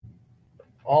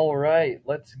All right,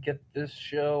 let's get this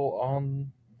show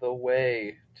on the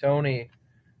way. Tony,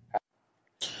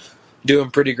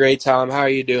 Doing pretty great, Tom. How are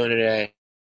you doing today?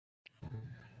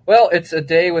 well, it's a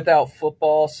day without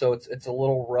football, so it's a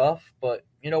little rough, but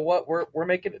you know what? We're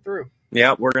making it through.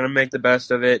 Yeah, we're going to make the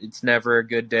best of it. It's never a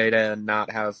good day to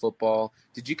not have football.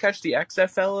 Did you catch the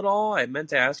XFL at all? I meant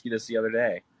to ask you this the other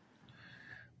day.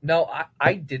 No,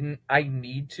 I didn't. I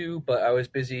need to, but I was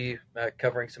busy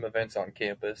covering some events on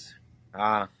campus.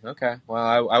 Ah, okay.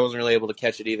 Well, I wasn't really able to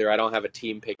catch it either. I don't have a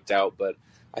team picked out, but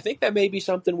I think that may be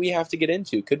something we have to get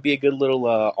into. Could be a good little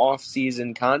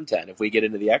off-season content if we get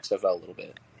into the XFL a little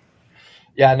bit.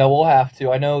 Yeah, no, we'll have to.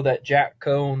 I know that Jack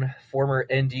Cohn, former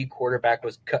ND quarterback,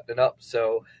 was cutting it up,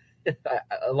 so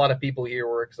a lot of people here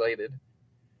were excited.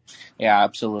 Yeah,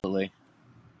 absolutely.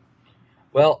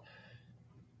 Well,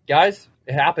 guys,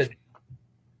 it happened.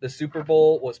 The Super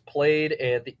Bowl was played,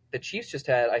 and the Chiefs just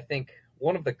had, I think,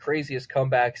 one of the craziest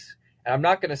comebacks. And I'm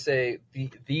not going to say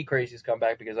the craziest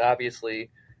comeback because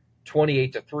obviously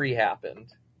 28-3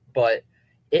 happened, but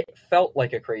it felt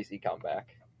like a crazy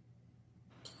comeback.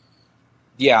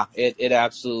 Yeah, it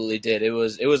absolutely did. It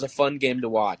was a fun game to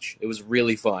watch. It was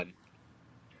really fun.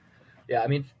 Yeah, I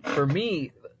mean, for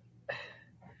me,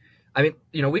 I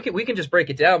mean, we can just break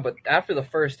it down, but after the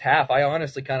first half, I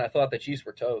honestly kind of thought the Chiefs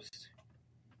were toast.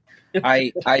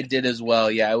 I did as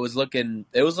well. Yeah, it was looking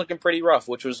pretty rough,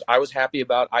 which was I was happy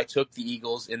about. I took the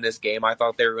Eagles in this game. I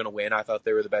thought they were going to win. I thought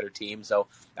they were the better team, so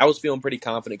I was feeling pretty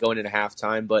confident going into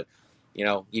halftime. But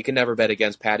you can never bet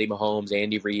against Patty Mahomes,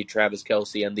 Andy Reid, Travis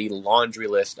Kelce, and the laundry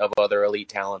list of other elite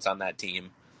talents on that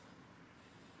team.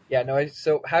 Yeah, no.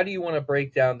 So, how do you want to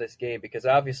break down this game? Because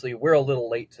obviously, we're a little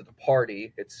late to the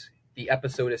party. It's the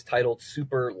episode is titled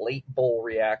 "Super Late Bowl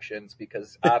Reactions"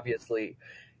 because obviously,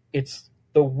 it's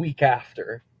the week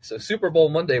after. So, Super Bowl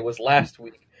Monday was last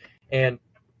week, and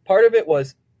part of it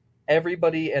was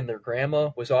everybody and their grandma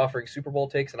was offering Super Bowl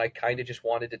takes, and I kind of just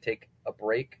wanted to take a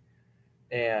break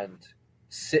and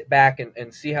sit back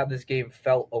and see how this game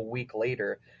felt a week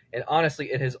later. And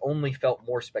honestly, it has only felt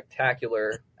more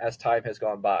spectacular as time has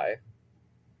gone by.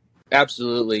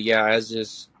 Absolutely, yeah.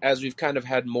 As we've kind of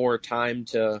had more time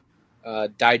to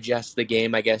digest the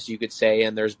game, I guess you could say,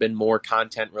 and there's been more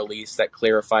content released that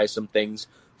clarifies some things.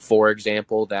 For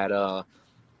example, that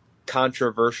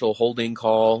controversial holding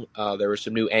call. There were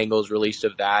some new angles released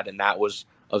of that, and that was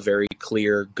a very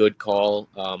clear, good call.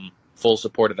 Full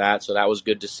support of that, so that was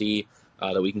good to see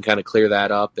that we can kind of clear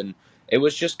that up. And it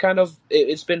was just kind of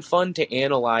it's been fun to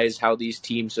analyze how these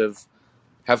teams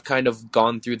have kind of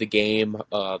gone through the game,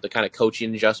 the kind of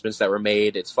coaching adjustments that were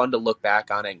made. It's fun to look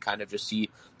back on it and kind of just see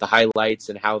the highlights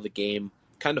and how the game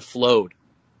kind of flowed.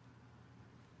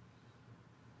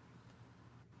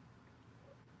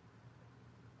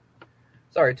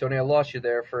 Sorry, Tony, I lost you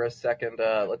there for a second.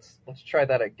 Let's try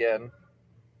that again.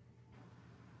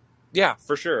 Yeah,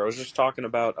 for sure. I was just talking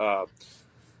about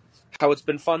how it's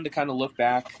been fun to kind of look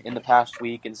back in the past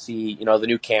week and see, the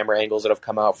new camera angles that have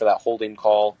come out for that holding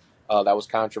call. That was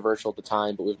controversial at the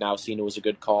time, but we've now seen it was a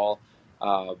good call.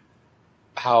 Uh,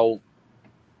 how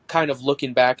kind of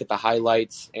looking back at the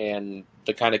highlights and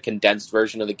the kind of condensed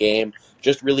version of the game,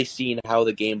 just really seeing how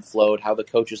the game flowed, how the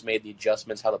coaches made the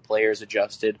adjustments, how the players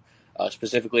adjusted.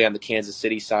 Specifically on the Kansas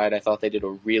City side, I thought they did a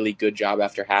really good job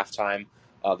after halftime.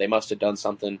 They must have done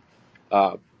something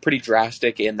pretty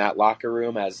drastic in that locker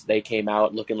room as they came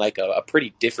out looking like a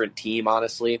pretty different team,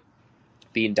 honestly,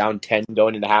 being down 10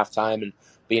 going into halftime and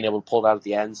being able to pull it out at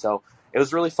the end. So it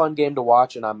was a really fun game to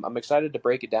watch, and I'm excited to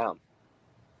break it down.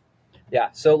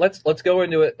 Yeah, so let's go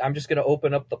into it. I'm just going to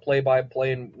open up the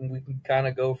play-by-play, and we can kind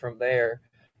of go from there.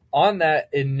 On that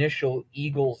initial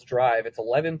Eagles drive, it's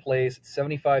 11 plays, it's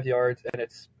 75 yards, and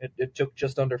it took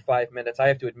just under 5 minutes. I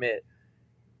have to admit,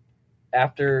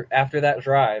 after that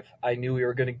drive, I knew we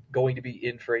were going to be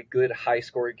in for a good high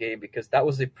scoring game because that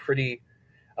was a pretty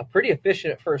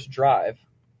efficient first drive.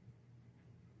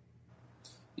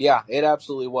 Yeah, it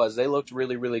absolutely was. They looked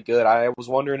really, really good. I was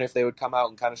wondering if they would come out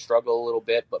and kind of struggle a little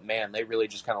bit, but man, they really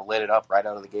just kind of lit it up right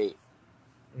out of the gate.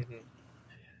 Hmm.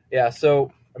 Yeah,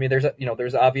 so I mean,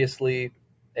 there's obviously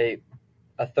a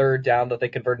a third down that they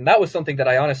converted, and that was something that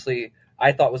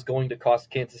I thought was going to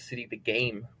cost Kansas City the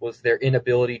game was their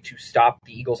inability to stop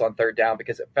the Eagles on third down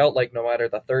because it felt like no matter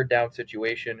the third down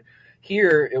situation,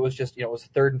 here it was just it was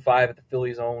 3rd and 5 at the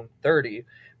Phillies' own 30.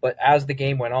 But as the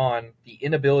game went on, the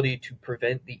inability to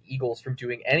prevent the Eagles from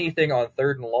doing anything on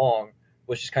 3rd and long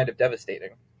was just kind of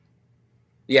devastating.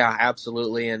 Yeah,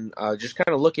 absolutely. And just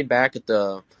kind of looking back at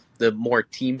the more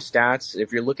team stats,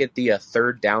 if you're looking at the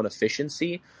third down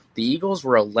efficiency, The Eagles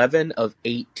were 11 of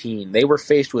 18. They were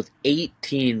faced with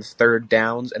 18 third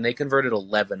downs, and they converted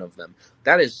 11 of them.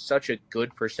 That is such a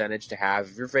good percentage to have.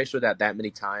 If you're faced with that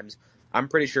many times, I'm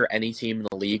pretty sure any team in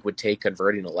the league would take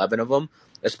converting 11 of them,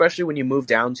 especially when you move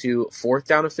down to fourth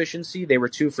down efficiency. They were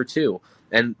 2 for 2,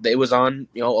 and it was on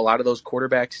a lot of those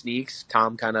quarterback sneaks.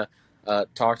 Tom kind of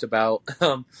talked about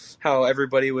how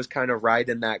everybody was kind of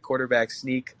riding that quarterback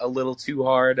sneak a little too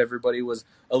hard. Everybody was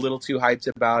a little too hyped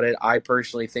about it. I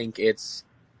personally think it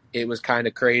was kind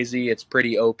of crazy. It's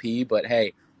pretty OP, but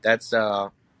hey, that's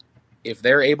if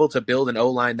they're able to build an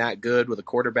O-line that good with a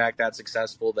quarterback that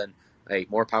successful, then hey,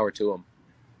 more power to them.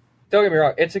 Don't get me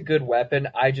wrong, it's a good weapon.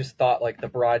 I just thought like the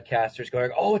broadcasters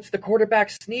going, "Oh, it's the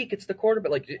quarterback sneak. It's the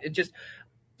quarterback." Like it just,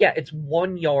 yeah, it's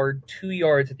 1 yard, 2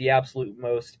 yards at the absolute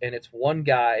most, and it's one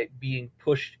guy being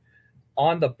pushed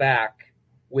on the back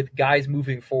with guys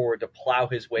moving forward to plow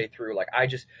his way through. Like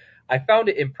I found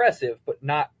it impressive, but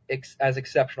not as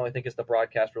exceptional, I think, as the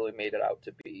broadcast really made it out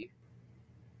to be.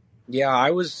 Yeah,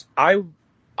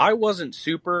 I wasn't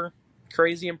super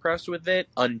crazy impressed with it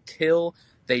until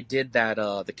they did that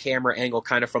the camera angle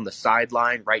kind of from the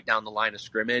sideline right down the line of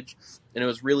scrimmage, and it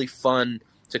was really fun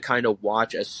to kind of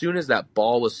watch as soon as that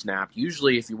ball was snapped.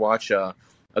 Usually if you watch a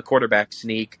quarterback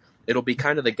sneak, it'll be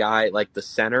kind of the guy, like the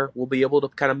center will be able to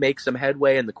kind of make some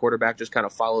headway, and the quarterback just kind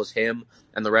of follows him,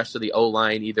 and the rest of the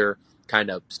O-line either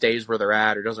kind of stays where they're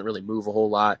at or doesn't really move a whole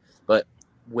lot. But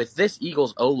with this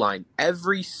Eagles O-line,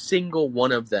 every single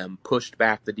one of them pushed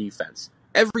back the defense.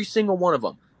 Every single one of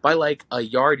them by like a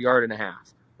yard and a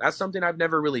half. That's something I've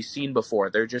never really seen before.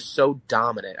 They're just so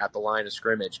dominant at the line of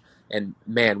scrimmage. And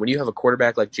man, when you have a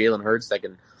quarterback like Jalen Hurts that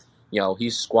can,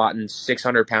 he's squatting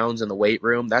 600 pounds in the weight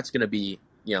room, that's going to be,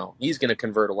 he's going to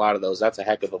convert a lot of those. That's a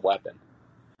heck of a weapon.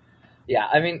 Yeah,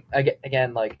 I mean,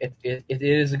 again, like it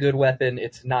is a good weapon.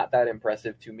 It's not that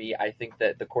impressive to me. I think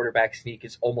that the quarterback sneak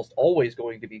is almost always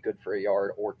going to be good for a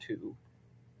yard or two.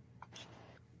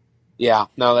 Yeah,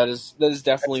 no, that is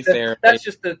definitely fair. That's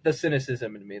just the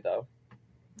cynicism in me, though.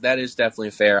 That is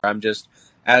definitely fair. I'm just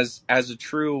as a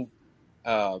true,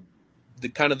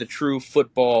 the true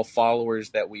football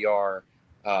followers that we are.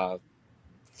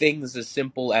 Things as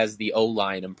simple as the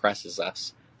O-line impresses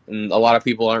us. And a lot of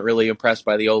people aren't really impressed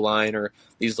by the O-line or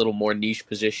these little more niche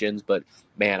positions, but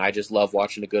man, I just love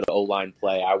watching a good O-line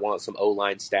play. I want some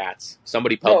O-line stats.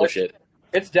 Somebody publish it.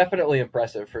 It's definitely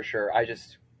impressive for sure. I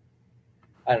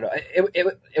don't know.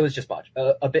 It was just much,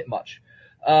 a bit much.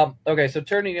 Okay, so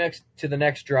turning next to the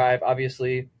next drive,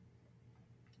 obviously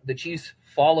the Chiefs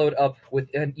followed up with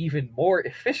an even more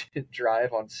efficient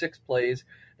drive on 6 plays.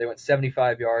 They went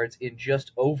 75 yards in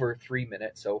just over 3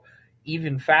 minutes, so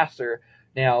even faster.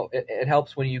 Now, it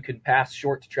helps when you can pass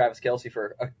short to Travis Kelce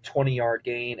for a 20-yard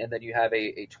gain, and then you have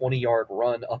a 20-yard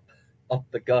run up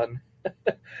the gun.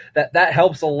 that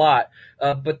helps a lot.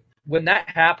 But when that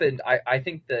happened, I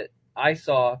think that I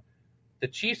saw the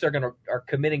Chiefs are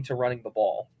committing to running the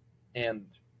ball, and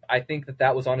I think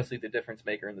that was honestly the difference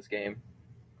maker in this game.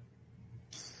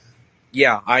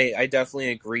 Yeah, I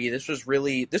definitely agree. This was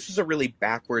a really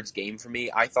backwards game for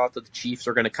me. I thought that the Chiefs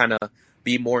are going to kind of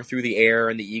be more through the air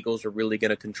and the Eagles were really going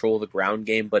to control the ground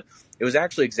game, but it was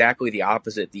actually exactly the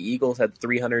opposite. The Eagles had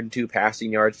 302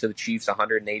 passing yards to the Chiefs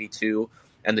 182,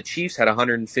 and the Chiefs had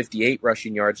 158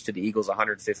 rushing yards to the Eagles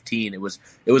 115. It was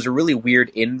a really weird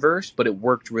inverse, but it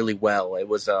worked really well. It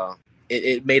was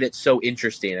it made it so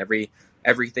interesting.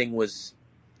 Everything was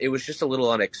just a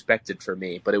little unexpected for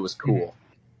me, but it was cool.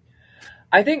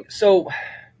 I think so.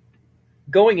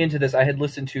 Going into this, I had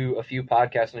listened to a few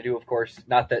podcasts, and I do, of course,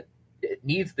 not that it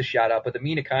needs the shout out, but the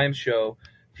Mina Kimes show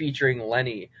featuring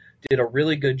Lenny did a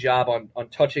really good job on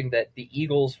touching that the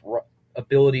Eagles'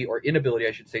 ability or inability,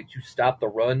 I should say, to stop the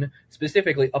run,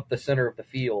 specifically up the center of the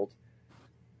field.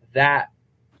 That,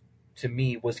 to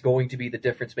me, was going to be the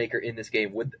difference maker in this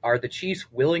game. Are the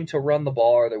Chiefs willing to run the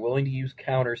ball? Are they willing to use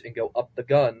counters and go up the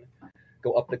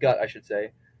gut, I should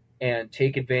say, and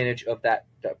take advantage of that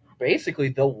basically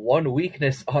the one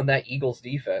weakness on that Eagles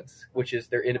defense, which is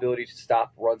their inability to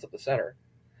stop runs up the center.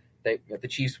 The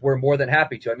Chiefs were more than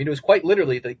happy to. I mean, it was quite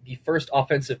literally the first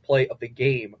offensive play of the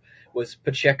game was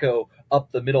Pacheco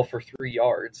up the middle for 3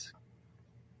 yards.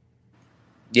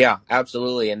 Yeah,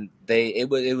 absolutely, and it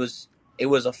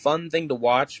was a fun thing to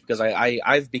watch because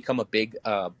I've become a big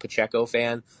Pacheco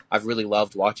fan. I've really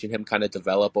loved watching him kind of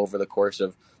develop over the course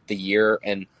of the year,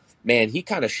 and man, he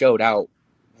kind of showed out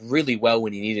really well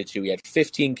when he needed to. He had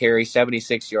 15 carries,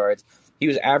 76 yards. He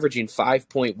was averaging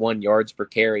 5.1 yards per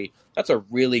carry. That's a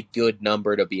really good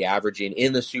number to be averaging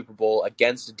in the Super Bowl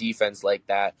against a defense like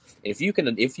that. And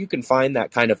if you can find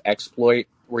that kind of exploit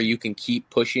where you can keep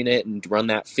pushing it and run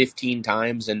that 15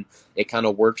 times and it kind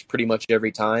of works pretty much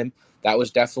every time, that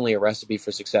was definitely a recipe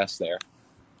for success there.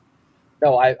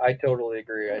 No, I totally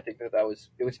agree. I think that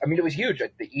it was huge.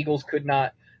 The Eagles could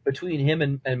not, between him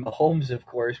and Mahomes, of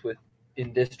course, with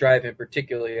in this drive in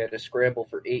particular, he had a scramble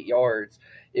for 8 yards.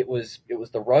 It was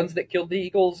the runs that killed the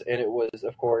Eagles, and it was,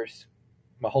 of course,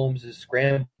 Mahomes'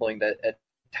 scrambling that at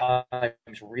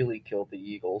times really killed the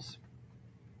Eagles.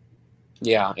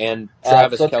 Yeah, and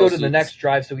Travis So let's go to the Kelce. next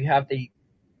drive. So we have the.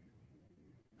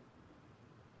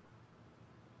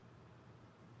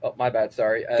 Oh, my bad.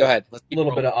 Sorry. Go ahead. A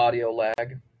little bit of audio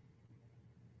lag.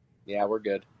 Yeah, we're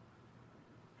good.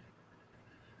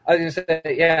 I was gonna say,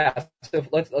 yeah. So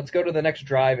let's go to the next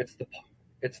drive. It's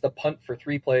the punt for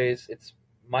 3 plays. It's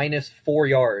minus 4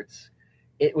 yards.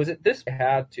 It was at this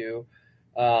had to.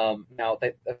 Now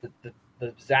the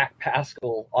Zach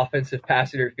Pascal offensive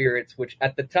pass interference, which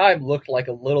at the time looked like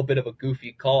a little bit of a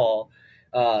goofy call,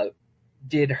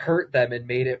 did hurt them and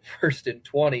made it 1st and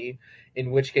 20.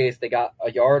 In which case they got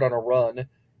a yard on a run,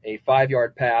 a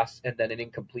 5-yard pass, and then an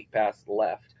incomplete pass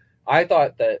left. I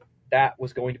thought that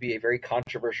was going to be a very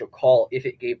controversial call if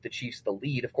it gave the Chiefs the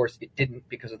lead. Of course, it didn't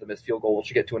because of the missed field goal, which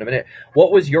we'll get to in a minute.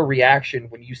 What was your reaction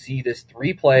when you see this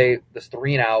 3-play, this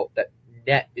 3-and-out, that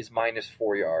net is minus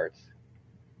 4 yards?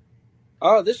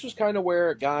 This was kind of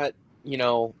where it got,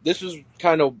 this was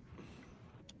kind of,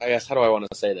 I guess, how do I want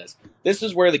to say this? This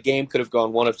is where the game could have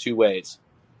gone one of two ways.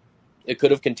 It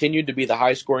could have continued to be the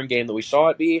high-scoring game that we saw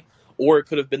it be, or it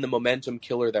could have been the momentum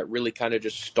killer that really kind of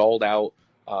just stalled out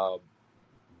the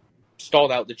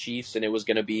Chiefs, and it was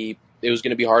going to be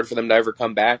hard for them to ever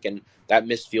come back. And that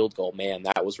missed field goal, man,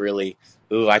 that was really,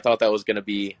 I thought that was going to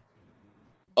be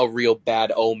a real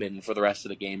bad omen for the rest of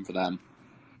the game for them.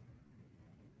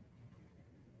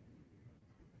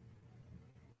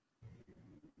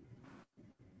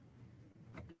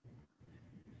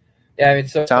 Yeah, I mean,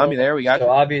 so Tommy, there we got. So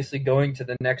obviously, going to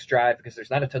the next drive, because there's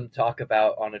not a ton to talk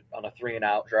about on a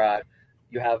 3-and-out drive.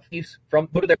 You have Chiefs from.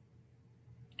 Can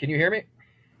you hear me?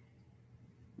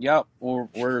 Yep,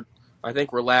 I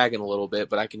think we're lagging a little bit,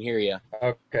 but I can hear you.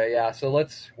 Okay, yeah. So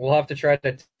we'll have to try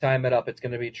to time it up. It's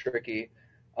going to be tricky.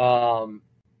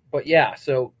 But yeah,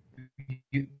 so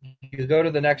you go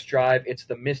to the next drive. It's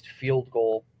the missed field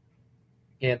goal.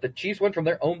 And the Chiefs went from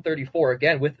their own 34,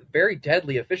 again, with very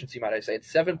deadly efficiency, might I say.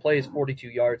 It's 7 plays, 42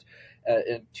 yards,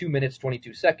 in 2 minutes,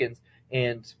 22 seconds.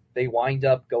 And they wind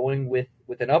up going with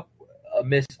a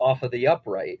miss off of the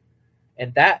upright.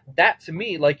 And that to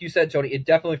me, like you said, Tony, it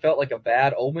definitely felt like a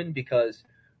bad omen because,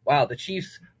 wow, the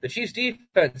Chiefs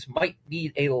defense might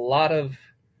need a lot of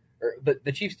 –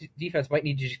 the Chiefs defense might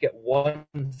need to just get one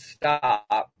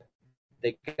stop.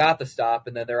 They got the stop,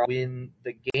 and then they'll win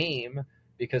the game –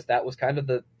 because that was kind of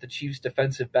the Chiefs'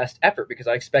 defensive best effort, because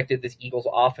I expected this Eagles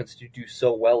offense to do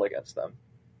so well against them.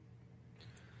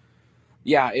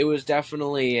 Yeah, it was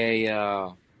definitely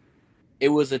it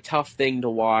was a tough thing to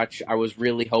watch. I was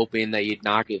really hoping that you'd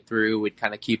knock it through. We'd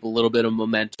kind of keep a little bit of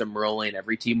momentum rolling.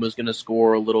 Every team was going to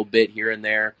score a little bit here and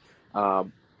there.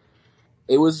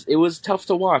 It was tough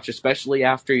to watch, especially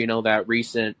after, that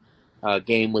recent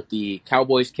game with the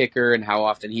Cowboys kicker and how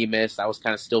often he missed. That was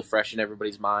kind of still fresh in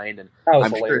everybody's mind. And that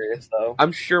was hilarious, though.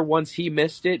 I'm sure once he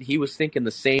missed it, he was thinking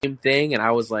the same thing. And I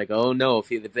was like, oh no,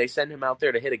 if they send him out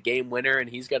there to hit a game winner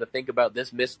and he's got to think about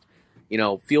this missed,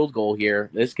 field goal here,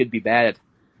 this could be bad.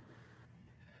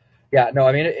 Yeah, no,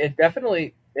 I mean, it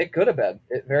definitely, it could have been.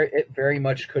 It very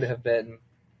much could have been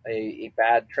a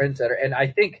bad trendsetter. And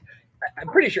I'm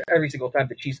pretty sure every single time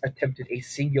the Chiefs attempted a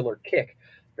singular kick,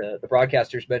 the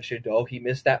broadcasters mentioned, he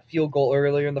missed that field goal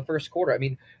earlier in the first quarter. I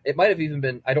mean, it might have even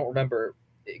been, I don't remember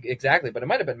exactly, but it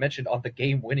might have been mentioned on the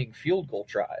game-winning field goal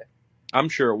try. I'm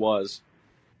sure it was.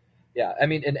 Yeah, I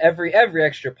mean, and every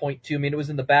extra point, too. I mean, it was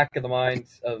in the back of the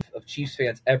minds of Chiefs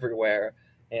fans everywhere.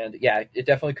 And, yeah, it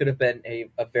definitely could have been a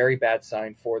very bad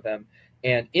sign for them.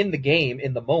 And in the game,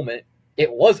 in the moment,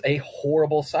 it was a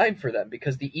horrible sign for them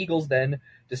because the Eagles then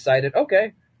decided,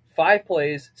 okay, 5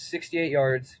 plays, 68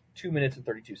 yards, 2 minutes and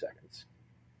 32 seconds.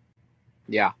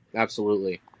 Yeah,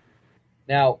 absolutely.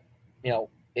 Now,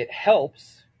 it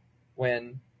helps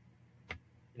when,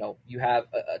 you have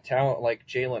a talent like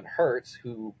Jalen Hurts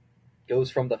who goes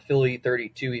from the Philly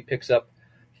 32, he picks up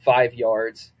 5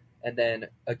 yards, and then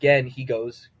again he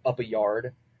goes up a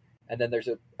yard, and then there's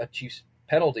a Chiefs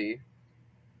penalty,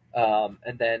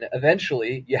 and then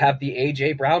eventually you have the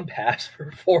A.J. Brown pass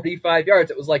for 45 yards.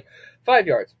 It was like 5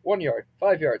 yards, 1 yard,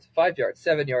 5 yards, 5 yards,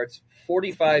 7 yards,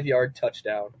 45-yard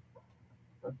touchdown.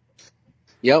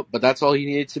 Yep, but that's all you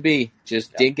needed to be.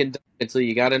 Just dink and dunk until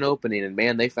you got an opening, and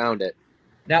man, they found it.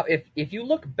 Now, if you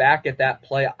look back at that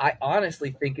play, I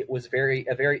honestly think it was a very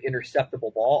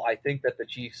interceptable ball. I think that the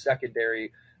Chiefs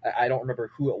secondary, I don't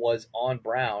remember who it was on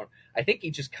Brown. I think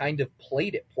he just kind of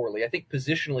played it poorly. I think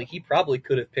positionally he probably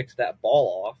could have picked that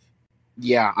ball off.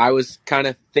 Yeah, I was kind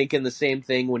of thinking the same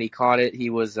thing when he caught it. He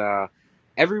was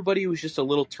everybody was just a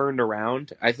little turned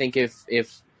around. I think if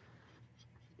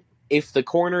the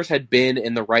corners had been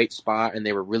in the right spot and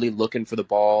they were really looking for the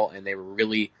ball and they were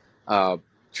really uh,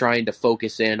 trying to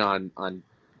focus in on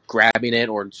grabbing it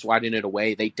or swatting it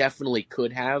away, they definitely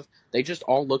could have. They just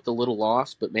all looked a little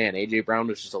lost, but man, AJ Brown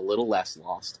was just a little less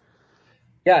lost.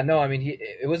 Yeah, no, I mean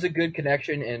it was a good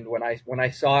connection, and when I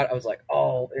saw it, I was like,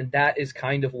 oh, and that is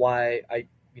kind of why I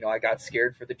got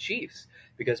scared for the Chiefs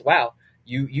because wow,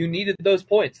 you needed those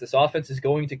points. This offense is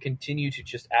going to continue to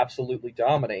just absolutely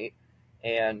dominate,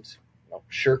 and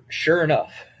sure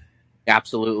enough,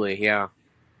 Absolutely, yeah.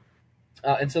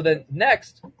 and so then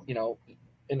next,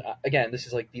 and again, this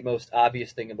is like the most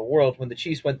obvious thing in the world when the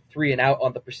Chiefs went 3-and-out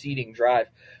on the preceding drive.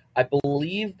 I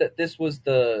believe that this was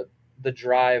the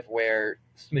drive where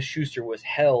Smith Schuster was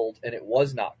held and it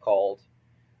was not called.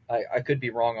 I could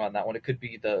be wrong on that one. It could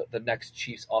be the next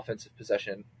Chiefs offensive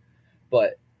possession,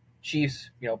 but Chiefs,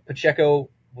 Pacheco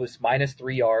was minus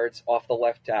 3 yards off the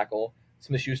left tackle,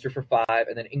 Smith Schuster for 5,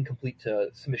 and then incomplete to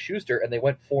Smith Schuster, and they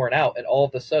went 4-and-out, and all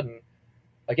of a sudden,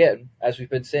 again, as we've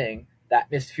been saying, that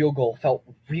missed field goal felt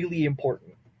really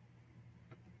important.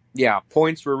 Yeah,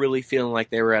 points were really feeling like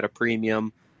they were at a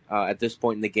premium at this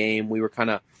point in the game. We were kind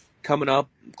of coming up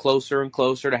closer and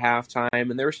closer to halftime,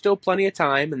 and there was still plenty of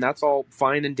time, and that's all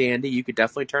fine and dandy. You could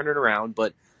definitely turn it around,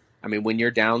 but I mean, when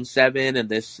you're down 7 and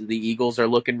the Eagles are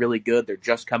looking really good, they're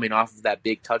just coming off of that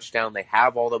big touchdown. They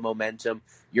have all the momentum.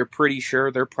 You're pretty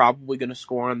sure they're probably going to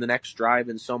score on the next drive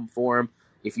in some form.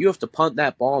 If you have to punt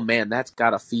that ball, man, that's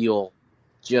got to feel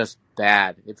just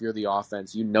bad. If you're the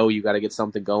offense, you know you got to get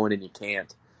something going and you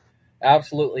can't.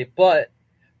 Absolutely.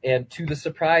 And to the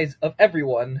surprise of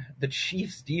everyone, the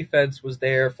Chiefs defense was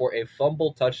there for a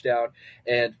fumble touchdown.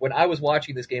 And when I was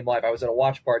watching this game live, I was at a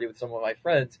watch party with some of my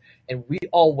friends, and we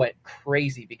all went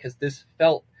crazy because this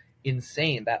felt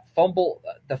insane. The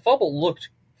fumble looked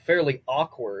fairly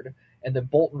awkward, and then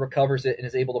Bolton recovers it and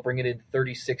is able to bring it in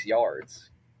 36 yards.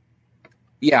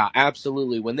 Yeah,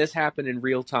 absolutely. When this happened in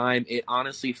real time, it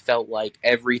honestly felt like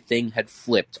everything had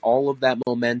flipped. All of that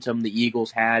momentum the Eagles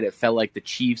had, it felt like the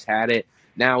Chiefs had it.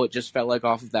 Now it just felt like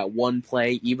off of that one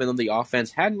play, even though the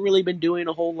offense hadn't really been doing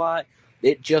a whole lot,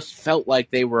 it just felt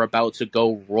like they were about to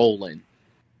go rolling.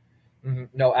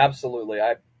 No, absolutely.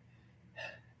 I,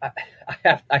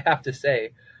 I have to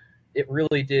say, it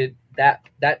really did that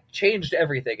changed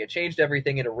everything. It changed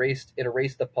everything. It erased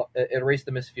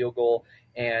the missed field goal.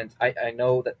 And I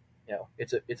know that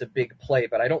it's a big play,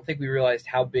 but I don't think we realized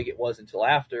how big it was until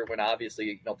after when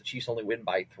obviously the Chiefs only win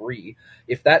by 3.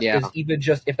 If that Yeah. is even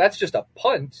just if that's just a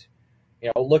punt,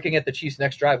 looking at the Chiefs'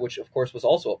 next drive, which of course was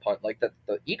also a punt, like that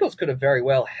the Eagles could have very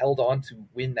well held on to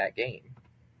win that game.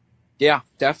 Yeah,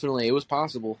 definitely. It was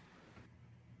possible.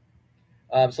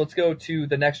 So let's go to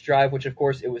the next drive, which of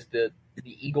course it was the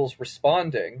Eagles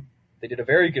responding. They did a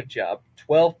very good job.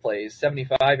 12 plays,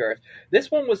 75 yards. This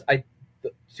one was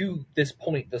to this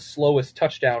point the slowest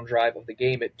touchdown drive of the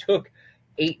game. It took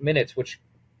 8 minutes, which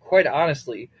quite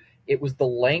honestly, it was the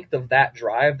length of that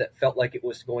drive that felt like it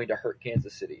was going to hurt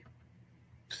Kansas City.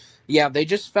 Yeah, they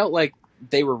just felt like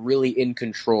they were really in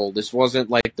control. This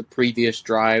wasn't like the previous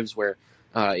drives where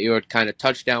you had kind of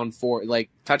touchdown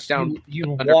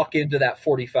You'd under. walk into that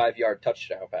 45-yard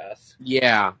touchdown pass.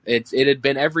 Yeah, it had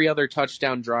been every other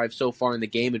touchdown drive so far in the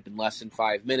game had been less than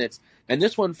 5 minutes, and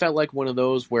this one felt like one of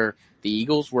those where the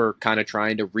Eagles were kind of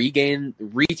trying to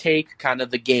retake kind of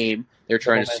the game. They're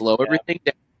trying to slow everything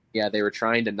down. Yeah, they were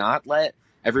trying to not let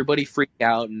everybody freak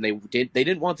out, and they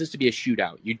didn't want this to be a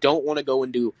shootout. You don't want to go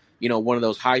and do one of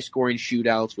those high scoring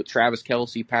shootouts with Travis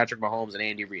Kelce, Patrick Mahomes, and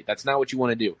Andy Reid. That's not what you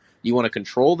want to do. You want to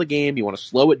control the game. You want to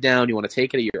slow it down. You want to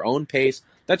take it at your own pace.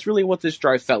 That's really what this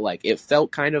drive felt like. It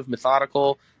felt kind of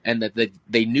methodical, and that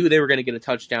they knew they were going to get a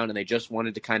touchdown, and they just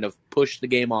wanted to kind of push the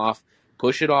game off,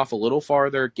 push it off a little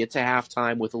farther, get to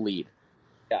halftime with a lead.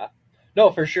 Yeah, no,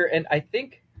 for sure. And I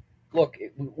think, look,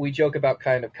 we joke about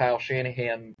kind of Kyle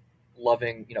Shanahan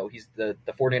loving, he's the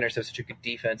 49ers have such a good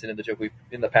defense, and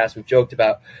in the past we've joked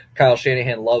about Kyle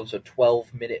Shanahan loves a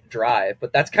 12-minute drive,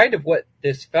 but that's kind of what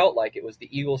this felt like. It was the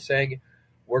Eagles saying,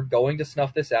 we're going to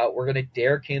snuff this out. We're going to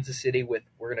dare Kansas City we're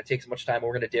going to take so much time. And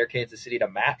we're going to dare Kansas City to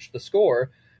match the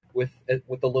score with the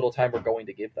little time we're going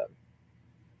to give them.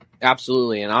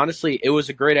 Absolutely, and honestly, it was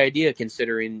a great idea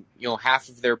considering half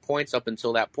of their points up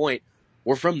until that point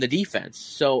were from the defense.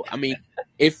 So I mean,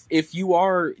 if you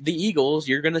are the Eagles,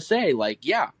 you're going to say, like,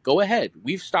 yeah, go ahead.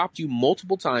 We've stopped you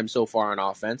multiple times so far on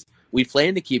offense. We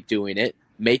plan to keep doing it.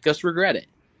 Make us regret it.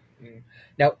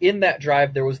 Now, in that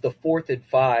drive, there was the 4th and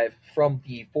 5 from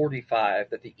the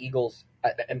 45 that the Eagles,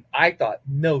 and I thought,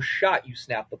 no shot you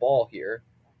snap the ball here.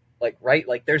 Like, right?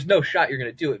 Like, there's no shot you're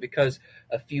going to do it because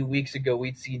a few weeks ago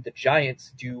we'd seen the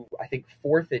Giants do, I think,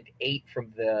 4th and 8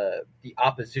 from the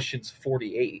opposition's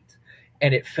 48,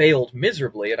 and it failed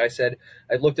miserably. And I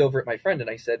looked over at my friend and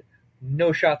I said,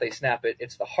 no shot they snap it.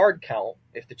 It's the hard count.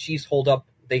 If the Chiefs hold up,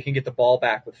 they can get the ball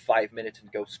back with 5 minutes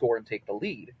and go score and take the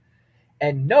lead.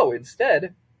 And no,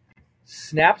 instead,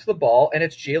 snapped the ball, and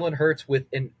it's Jalen Hurts with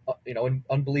an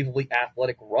unbelievably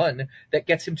athletic run that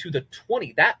gets him to the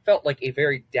 20. That felt like a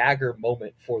very dagger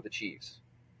moment for the Chiefs.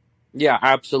 Yeah,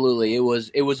 absolutely. It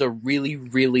was a really,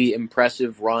 really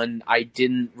impressive run. I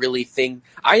didn't really think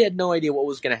I had no idea what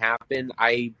was going to happen.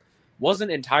 I wasn't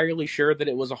entirely sure that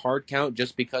it was a hard count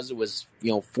just because it was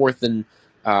fourth and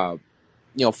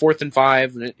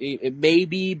 5. It may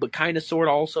be, but kind of sort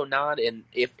of also not. And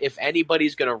if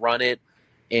anybody's going to run it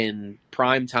in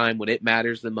prime time when it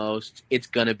matters the most, it's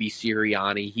going to be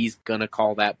Sirianni. He's going to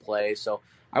call that play. So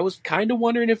I was kind of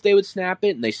wondering if they would snap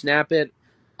it, and they snap it.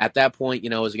 At that point,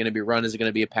 is it going to be a run? Is it going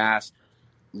to be a pass?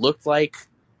 Looked like,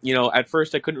 at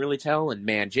first I couldn't really tell. And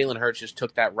man, Jalen Hurts just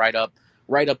took that right up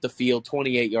the field,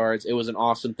 28 yards. It was an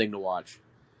awesome thing to watch.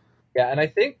 Yeah, and I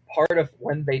think part of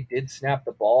when they did snap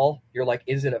the ball, you're like,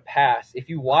 is it a pass? If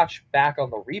you watch back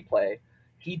on the replay,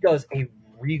 he does a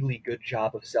really good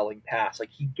job of selling pass.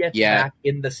 Like, he gets back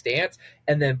in the stance,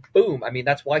 and then boom. I mean,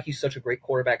 that's why he's such a great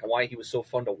quarterback and why he was so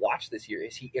fun to watch this year,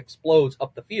 is he explodes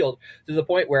up the field to the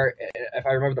point where, if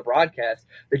I remember the broadcast,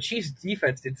 the Chiefs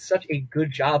defense did such a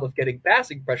good job of getting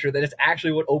passing pressure that it's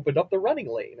actually what opened up the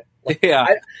running lane. Like,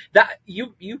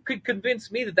 you could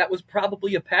convince me that was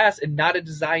probably a pass and not a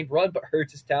designed run, but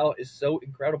Hurts' talent is so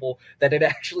incredible that it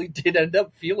actually did end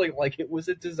up feeling like it was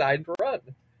a designed run.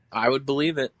 I would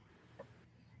believe it.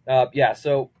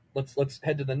 So let's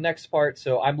head to the next part.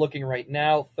 So I'm looking right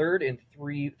now, 3rd and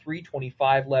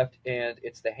 3:25 left, and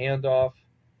it's the handoff.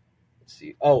 Let's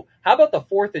see. Oh, how about the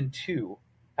 4th and 2?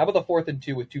 How about the 4th and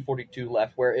 2 with 2:42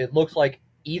 left, where it looks like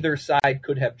either side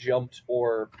could have jumped,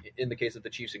 or in the case of the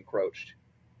Chiefs, encroached?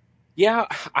 Yeah,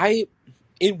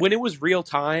 when it was real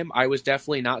time, I was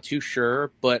definitely not too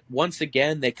sure. But once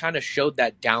again, they kind of showed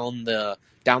that down the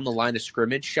line of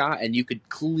scrimmage shot, and you could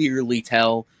clearly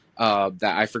tell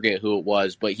that I forget who it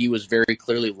was, but he was very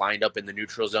clearly lined up in the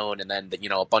neutral zone, and then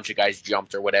a bunch of guys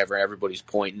jumped or whatever. Everybody's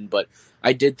pointing, but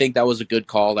I did think that was a good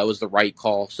call. That was the right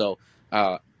call. So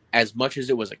as much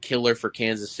as it was a killer for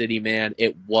Kansas City, man,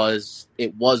 it was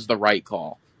the right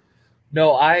call.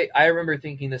 No, I remember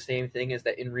thinking the same thing, is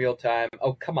that in real time,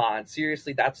 oh, come on,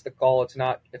 seriously, that's the call. It's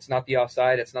not the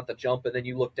offside, it's not the jump, and then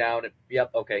you look down and, yep,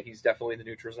 okay, he's definitely in the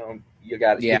neutral zone. You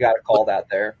got to call that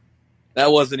there. That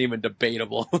wasn't even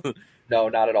debatable. No,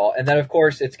 not at all. And then, of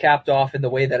course, it's capped off in the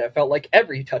way that it felt like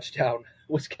every touchdown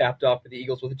was capped off for the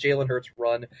Eagles with a Jalen Hurts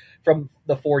run from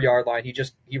the 4-yard line.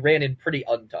 He ran in pretty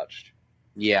untouched.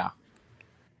 Yeah.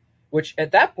 Which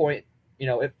at that point,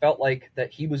 it felt like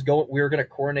that we were going to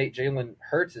coronate Jalen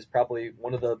Hurts as probably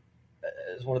one of the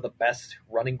best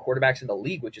running quarterbacks in the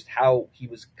league, which is how he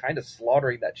was kind of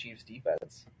slaughtering that Chiefs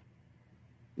defense.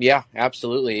 Yeah,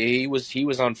 absolutely. He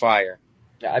was on fire.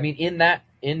 Yeah, I mean,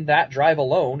 in that drive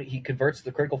alone, he converts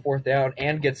the critical 4th down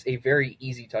and gets a very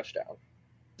easy touchdown.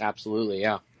 Absolutely,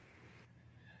 yeah.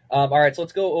 All right, so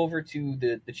let's go over to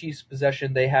the Chiefs'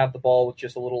 possession. They have the ball with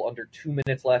just a little under 2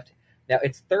 minutes left. Now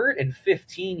it's 3rd and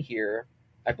 15 here.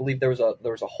 I believe there was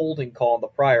a holding call on the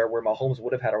prior where Mahomes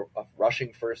would have had a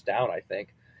rushing first down, I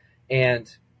think. And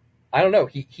I don't know,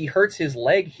 he hurts his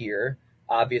leg here,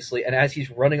 obviously, and as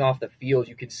he's running off the field,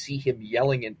 you can see him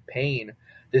yelling in pain.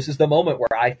 This is the moment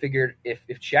where I figured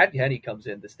if Chad Henne comes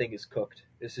in, this thing is cooked.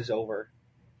 This is over.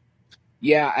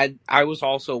 Yeah, I was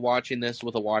also watching this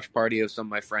with a watch party of some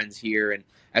of my friends here, and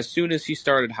as soon as he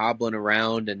started hobbling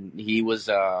around and he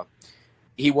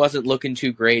wasn't looking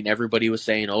too great, and everybody was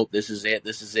saying, oh, this is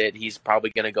it, he's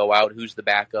probably going to go out, who's the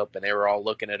backup, and they were all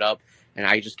looking it up, and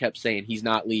I just kept saying, he's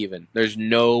not leaving. There's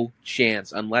no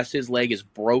chance, unless his leg is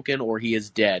broken or he is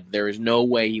dead. There is no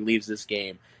way he leaves this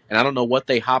game. And I don't know what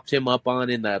they hopped him up on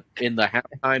in the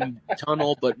halftime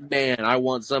tunnel, but man, I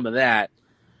want some of that.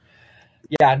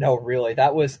 Yeah, no, really.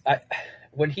 That was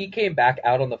when he came back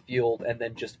out on the field and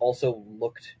then just also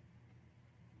looked,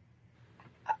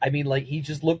 I mean, like, he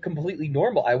just looked completely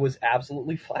normal. I was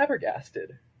absolutely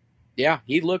flabbergasted. Yeah,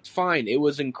 he looked fine. It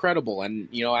was incredible. And,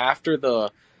 after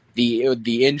the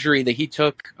the injury that he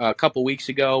took a couple weeks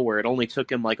ago, where it only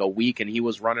took him like a week and he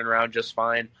was running around just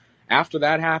fine. After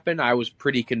that happened, I was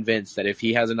pretty convinced that if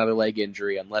he has another leg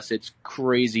injury, unless it's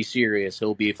crazy serious,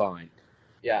 he'll be fine.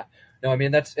 Yeah. No, I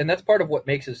mean that's part of what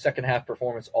makes his second half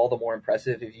performance all the more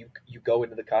impressive if you go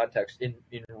into the context in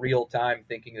real time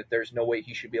thinking that there's no way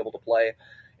he should be able to play.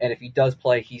 And if he does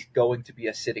play, he's going to be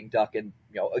a sitting duck and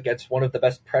against one of the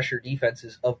best pressure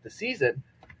defenses of the season.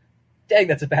 Dang,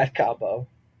 that's a bad combo.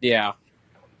 Yeah.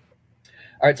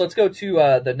 All right, so let's go to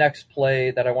the next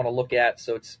play that I want to look at.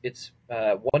 So it's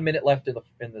 1 minute left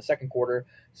in the second quarter.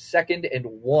 2nd and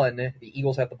 1. The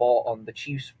Eagles have the ball on the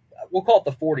Chiefs. We'll call it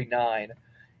the 49.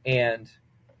 And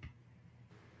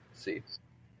let's see,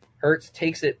 Hurts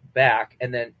takes it back,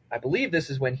 and then I believe this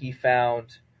is when he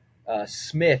found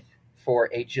Smith for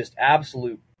a just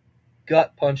absolute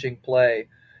gut punching play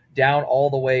down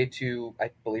all the way to, I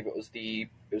believe it was the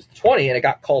 20, and it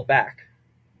got called back.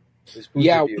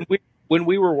 Yeah, when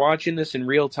we were watching this in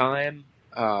real time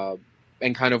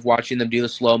and kind of watching them do the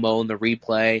slow-mo and the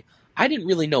replay, I didn't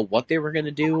really know what they were going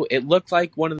to do. It looked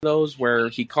like one of those where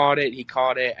he caught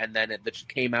it, and then it just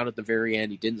came out at the very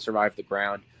end. He didn't survive the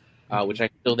ground, which I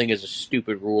still think is a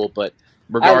stupid rule. But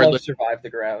regardless, I love survive the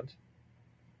ground.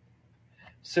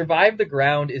 Survive the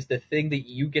ground is the thing that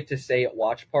you get to say at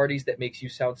watch parties that makes you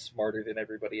sound smarter than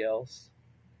everybody else.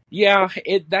 Yeah,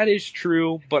 that is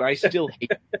true, but I still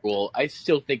hate the rule. I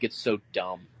still think it's so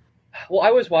dumb. Well,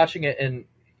 I was watching it, and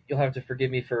you'll have to forgive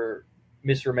me for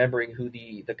misremembering who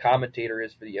the commentator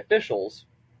is for the officials,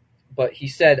 but he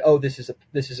said, "Oh, this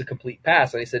is a complete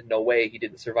pass," and I said, "No way, he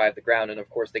didn't survive the ground." And of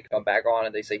course, they come back on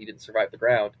and they say he didn't survive the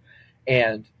ground,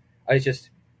 and I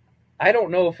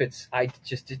don't know if I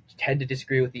just tend to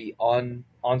disagree with the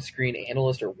on-screen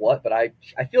analyst or what, but I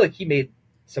feel like he made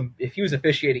some. If he was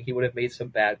officiating, he would have made some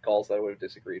bad calls that I would have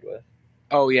disagreed with.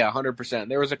 Oh yeah, 100%.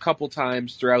 There was a couple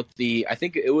times throughout I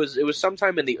think it was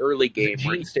sometime in the early game.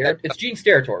 It's Gene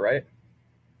Steratore, right?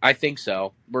 I think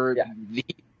so. Where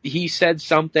he said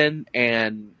something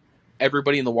and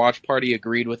everybody in the watch party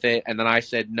agreed with it, and then I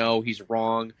said no, he's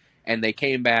wrong, and they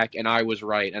came back and I was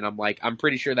right, and I'm like, I'm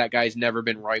pretty sure that guy's never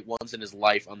been right once in his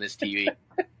life on this TV.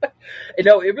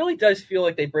 It really does feel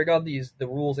like they bring on the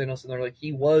rules in us, and they're like,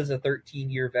 he was a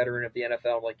 13-year veteran of the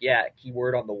NFL. I'm like, yeah,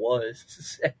 keyword on the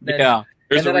was. Yeah,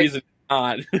 there's a reason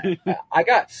not. I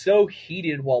got so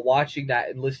heated while watching that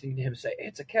and listening to him say,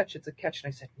 it's a catch, and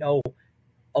I said, no.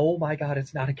 Oh my God,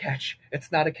 it's not a catch. It's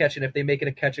not a catch. And if they make it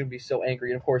a catch, I'm going to be so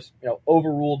angry. And of course,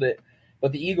 overruled it.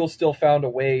 But the Eagles still found a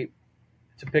way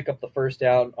to pick up the first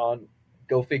down on,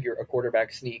 go figure, a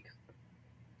quarterback sneak.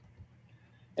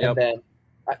 And then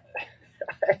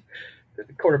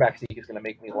the quarterback sneak is going to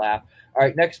make me laugh. All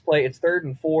right, next play. It's 3rd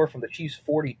and 4 from the Chiefs'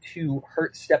 42.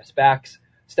 Hurts steps back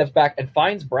and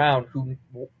finds Brown, who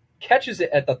catches it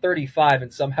at the 35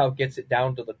 and somehow gets it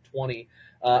down to the 20.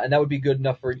 And that would be good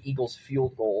enough for an Eagles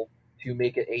field goal to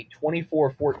make it a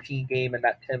 24-14 game and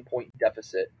that 10-point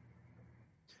deficit.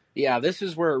 Yeah, this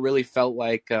is where it really felt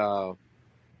like the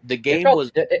game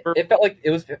was. It felt like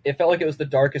it was the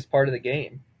darkest part of the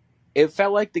game. It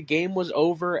felt like the game was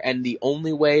over, and the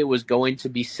only way it was going to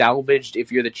be salvaged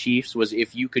if you're the Chiefs was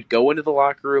if you could go into the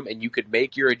locker room and you could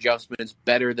make your adjustments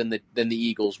better than the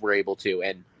Eagles were able to.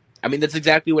 And I mean, that's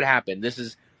exactly what happened.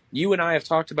 You and I have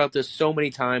talked about this so many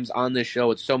times on this show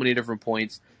at so many different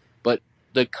points, but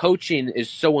the coaching is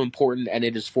so important, and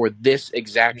it is for this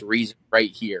exact reason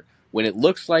right here. When it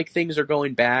looks like things are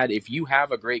going bad, if you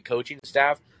have a great coaching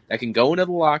staff that can go into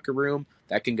the locker room,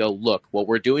 that can go, look, what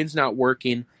we're doing is not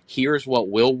working, here's what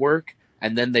will work,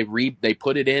 and then they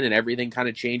put it in and everything kind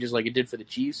of changes like it did for the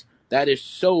Chiefs, that is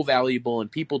so valuable,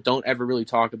 and people don't ever really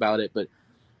talk about it, but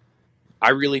I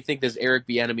really think this Eric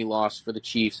Bieniemy loss for the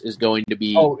Chiefs is going to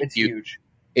be huge.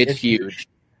 It's huge.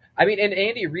 I mean, and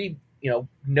Andy Reid,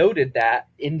 noted that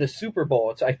in the Super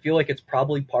Bowl. So I feel like it's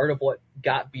probably part of what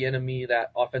got Bieniemy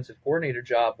that offensive coordinator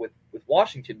job with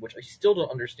Washington, which I still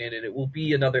don't understand. And it will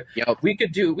be another. Yep. We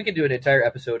could do an entire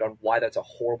episode on why that's a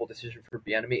horrible decision for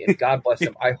Bieniemy, and God bless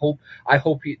him. I hope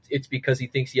it's because he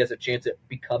thinks he has a chance at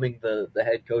becoming the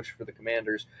head coach for the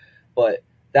Commanders, but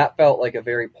that felt like a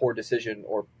very poor decision.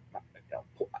 Or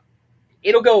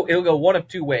it'll go one of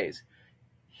two ways.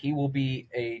 He will be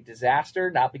a disaster,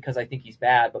 not because I think he's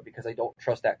bad, but because I don't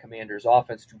trust that Commanders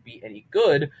offense to be any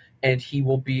good. And he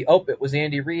will be, it was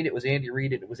Andy Reid,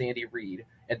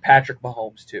 and Patrick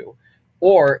Mahomes too.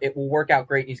 Or it will work out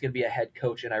great and he's going to be a head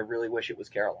coach, and I really wish it was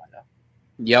Carolina.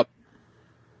 Yep.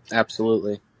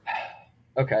 Absolutely.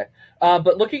 Okay.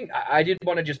 But I did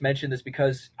want to just mention this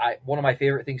because one of my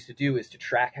favorite things to do is to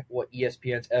track what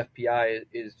ESPN's FPI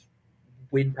is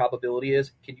win probability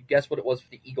is. Can you guess what it was for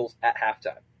the Eagles at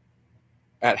halftime?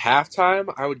 At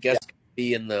halftime, I would guess it could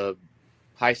be in the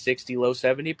high 60, low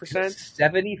 70%.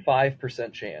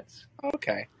 75% chance.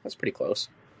 Okay, that's pretty close.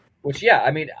 Which, yeah,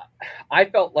 I mean, I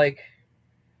felt like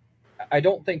I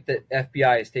don't think that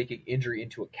FBI is taking injury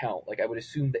into account. Like I would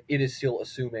assume that it is still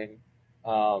assuming,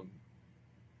 um,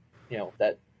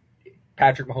 that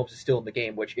Patrick Mahomes is still in the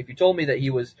game. Which, if you told me that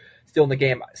he was still in the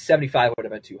game, 75 would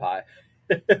have been too high.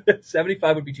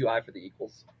 75 would be too high for the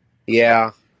Eagles.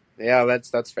 Yeah,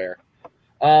 that's fair.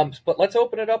 But let's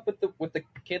open it up with the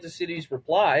Kansas City's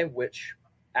reply, which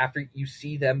after you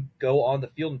see them go on the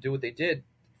field and do what they did,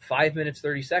 5 minutes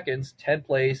 30 seconds, 10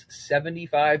 plays,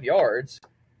 75 yards.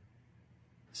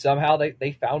 Somehow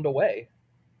they found a way.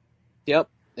 Yep,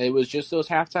 it was just those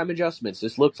halftime adjustments.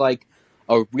 This looked like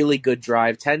a really good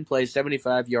drive. 10 plays,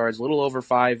 75 yards, a little over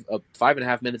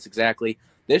 5.5 minutes exactly.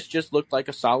 This just looked like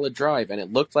a solid drive, and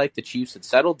it looked like the Chiefs had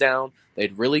settled down.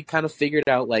 They'd really kind of figured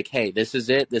out, like, hey, this is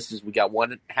it. We got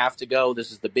 1.5 to go.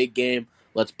 This is the big game.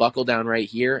 Let's buckle down right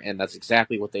here, and that's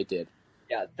exactly what they did.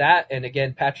 Yeah, that, and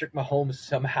again, Patrick Mahomes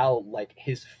somehow, like,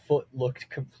 his foot looked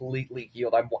completely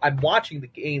healed. I'm watching the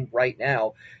game right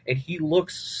now, and he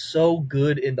looks so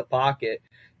good in the pocket.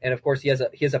 And of course, he has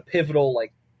a pivotal,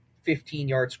 like,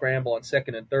 15-yard scramble on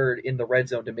second and third in the red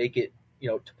zone to make it,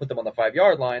 to put them on the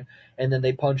 5-yard line, and then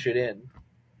they punch it in.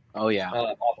 Oh yeah,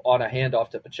 on a handoff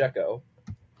to Pacheco.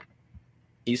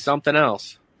 He's something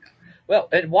else. Well,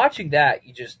 and watching that,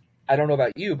 I don't know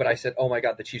about you, but I said, oh my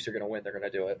God, the Chiefs are going to win. They're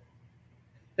going to do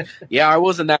it. Yeah, I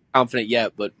wasn't that confident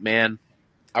yet, but man,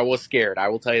 I was scared. I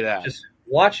will tell you that. Just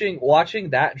watching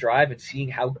that drive and seeing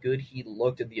how good he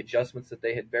looked and the adjustments that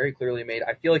they had very clearly made,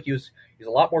 I feel like he was a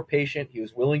lot more patient. He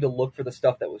was willing to look for the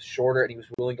stuff that was shorter, and he was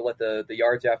willing to let the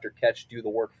yards after catch do the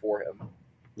work for him.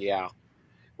 Yeah,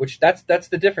 which that's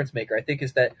the difference maker. I think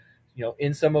is that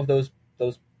in some of those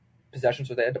possessions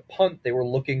where they had to punt, they were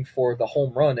looking for the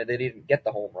home run and they didn't get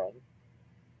the home run.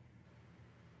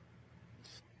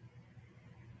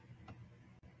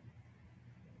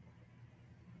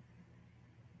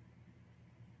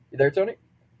 You there, Tony?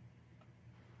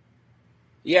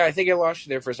 Yeah, I think I lost you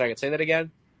there for a second. Say that again.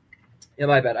 Yeah,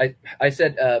 my bad. I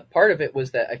said part of it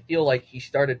was that I feel like he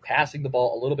started passing the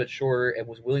ball a little bit shorter and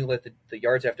was willing to let the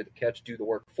yards after the catch do the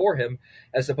work for him,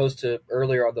 as opposed to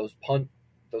earlier on those punt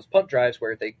drives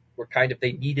where they were kind of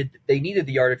they needed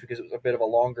the yardage because it was a bit of a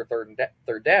longer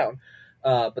third down,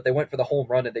 but they went for the home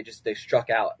run and they struck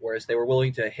out, whereas they were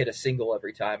willing to hit a single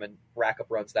every time and rack up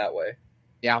runs that way.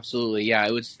 Yeah, absolutely. Yeah,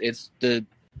 it's the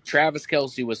Travis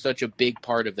Kelce was such a big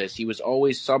part of this. He was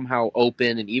always somehow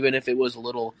open, and even if it was a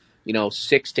little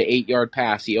 6 to 8 yard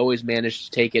pass, he always managed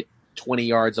to take it 20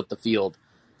 yards up the field,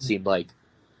 it seemed like.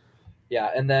 Yeah,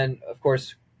 and then, of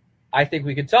course, I think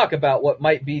we could talk about what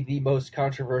might be the most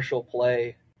controversial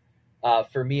play,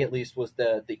 for me at least, was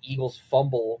the Eagles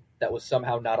fumble that was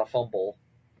somehow not a fumble.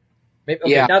 Maybe,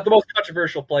 okay, yeah. Not the most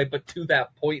controversial play, but to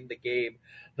that point in the game,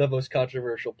 the most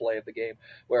controversial play of the game,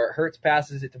 where Hurts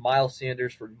passes it to Miles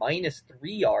Sanders for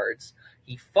 -3 yards.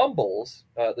 He fumbles.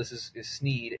 This is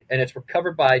Snead, and it's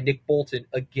recovered by Nick Bolton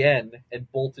again,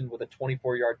 and Bolton with a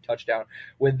 24-yard touchdown.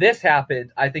 When this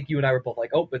happened, I think you and I were both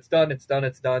like, "Oh, it's done! It's done!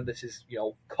 It's done! This is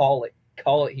call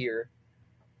it here."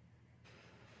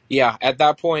 Yeah, at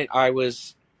that point,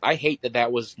 I hate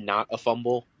that was not a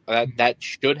fumble. That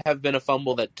should have been a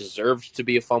fumble. That deserved to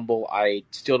be a fumble. I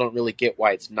still don't really get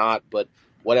why it's not, but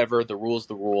whatever. The rule's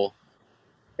the rule.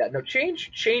 Yeah, no,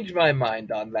 change my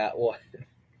mind on that one.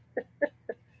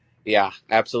 Yeah,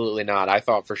 absolutely not. I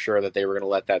thought for sure that they were going to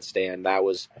let that stand. That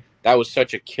was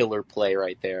such a killer play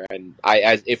right there. And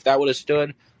if that would have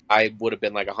stood, I would have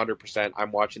been like 100%.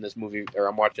 I'm watching this movie, or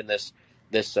I'm watching this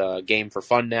game for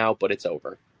fun now, but it's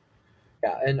over.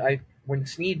 Yeah, and when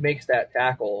Snead makes that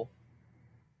tackle,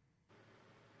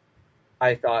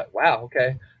 I thought, wow,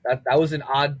 okay, that was an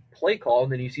odd play call,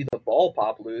 and then you see the ball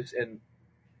pop loose, and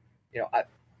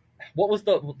what was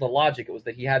the logic? It was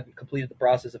that he hadn't completed the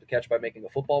process of a catch by making a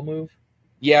football move.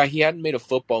 Yeah, he hadn't made a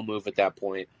football move at that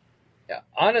point. Yeah,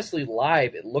 honestly,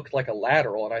 live it looked like a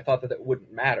lateral, and I thought that it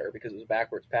wouldn't matter because it was a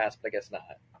backwards pass, but I guess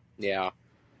not. Yeah,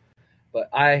 but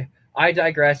I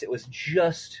digress. It was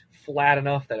just flat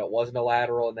enough that it wasn't a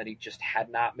lateral, and that he just had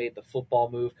not made the football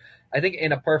move. I think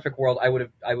in a perfect world, I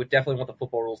would definitely want the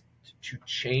football rules to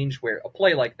change where a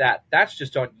play like that's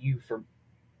just on you for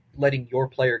letting your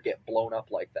player get blown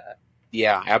up like that.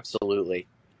 Yeah, absolutely.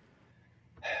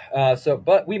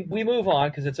 But we move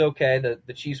on because it's okay.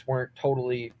 The Chiefs weren't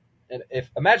totally. And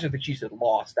imagine if the Chiefs had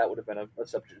lost, that would have been a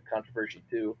subject of controversy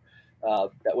too.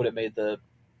 That would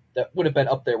have been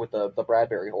up there with the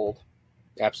Bradbury hold.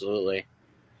 Absolutely.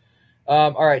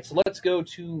 All right, so let's go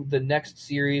to the next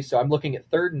series. So I'm looking at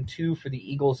 3rd and 2 for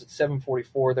the Eagles at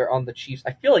 7:44. They're on the Chiefs.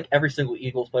 I feel like every single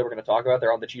Eagles play we're going to talk about,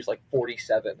 they're on the Chiefs like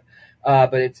 47.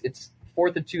 But it's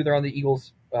 4th and 2. They're on the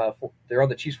Eagles. They're on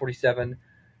the Chiefs 47.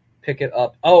 Pick it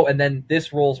up. Oh, and then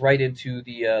this rolls right into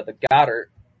the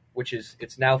Goddard, which is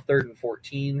it's now 3rd and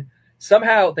 14.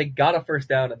 Somehow they got a first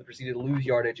down and they proceeded to lose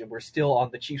yardage, and we're still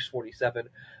on the Chiefs 47.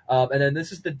 And then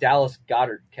this is the Dallas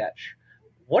Goddard catch.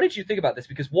 What did you think about this?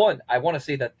 Because one, I want to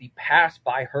say that the pass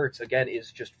by Hurts again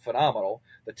is just phenomenal.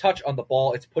 The touch on the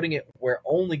ball, it's putting it where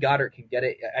only Goddard can get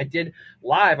it. I did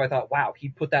live. I thought, wow, he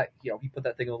put that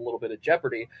thing in a little bit of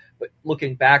jeopardy. But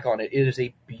looking back on it, it is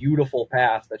a beautiful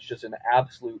pass. That's just an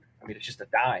absolute. I mean, it's just a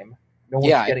dime. No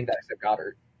one's getting that except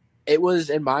Goddard. It was,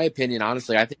 in my opinion,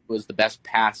 honestly, I think it was the best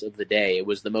pass of the day. It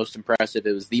was the most impressive.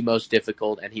 It was the most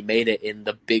difficult, and he made it in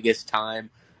the biggest time.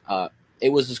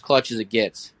 It was as clutch as it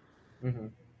gets. Mm-hmm.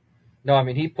 No, I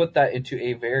mean, he put that into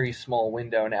a very small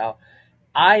window. Now,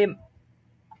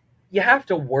 you have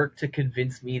to work to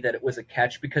convince me that it was a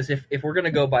catch, because if we're going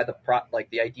to go by the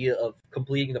idea of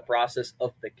completing the process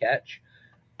of the catch,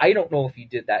 I don't know if you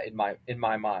did that in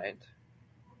my mind.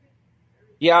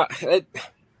 Yeah,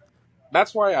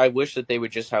 that's why I wish that they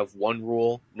would just have one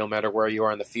rule, no matter where you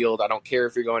are in the field. I don't care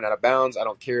if you're going out of bounds. I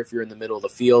don't care if you're in the middle of the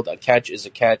field. A catch is a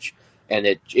catch, and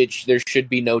there should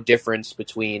be no difference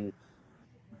between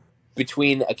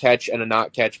a catch and a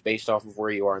not catch based off of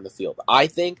where you are in the field. I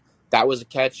think that was a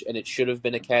catch, and it should have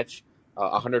been a catch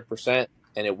 100%,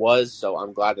 and it was, so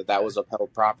I'm glad that was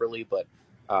upheld properly, but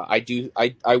I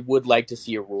would like to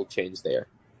see a rule change there.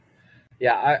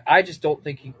 Yeah, I just don't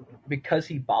think because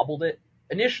he bobbled it.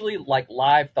 Initially, like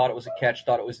live, thought it was a catch,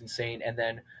 thought it was insane, and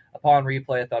then upon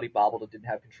replay, I thought he bobbled it, didn't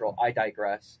have control. I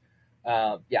digress.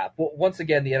 Yeah, but once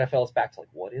again, the NFL is back to like,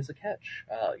 what is a catch?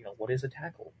 What is a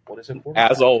tackle? What is a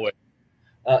quarterback? As always.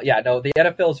 Yeah, no, the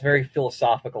NFL is very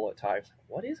philosophical at times.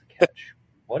 What is a catch?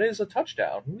 What is a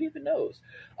touchdown? Who even knows?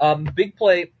 Big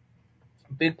play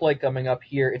coming up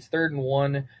here. It's 3rd and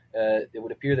 1. It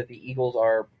would appear that the Eagles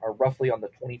are roughly on the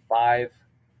 25.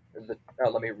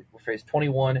 Let me rephrase,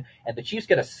 21, and the Chiefs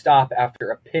get a stop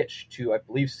after a pitch to, I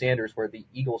believe, Sanders, where the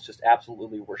Eagles just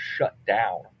absolutely were shut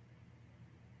down.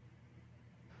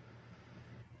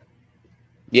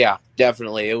 Yeah,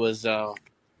 definitely. It was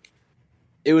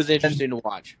interesting to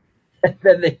watch.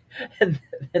 And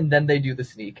then they do the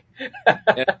sneak.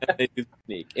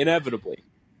 Inevitably.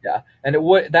 Yeah, and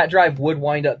that drive would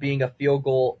wind up being a field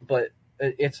goal, but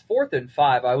it's 4th and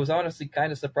 5. I was honestly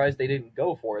kind of surprised they didn't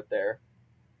go for it there.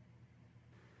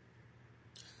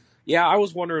 Yeah, I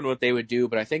was wondering what they would do,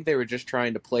 but I think they were just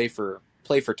trying to play for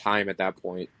time at that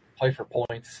point. Play for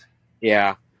points.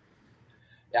 Yeah.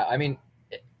 Yeah, I mean,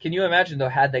 can you imagine, though,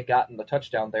 had they gotten the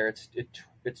touchdown there, it's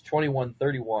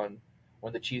 21-31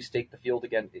 when the Chiefs take the field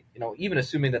again. Even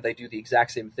assuming that they do the exact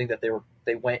same thing that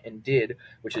they went and did,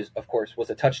 which is, of course,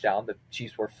 was a touchdown. The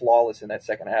Chiefs were flawless in that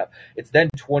second half. It's then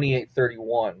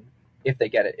 28-31 if they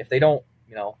get it. If they don't,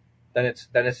 then it's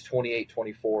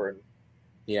 28-24. And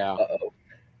yeah. Uh-oh.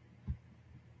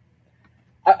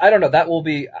 I don't know. That will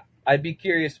be. I'd be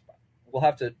curious. We'll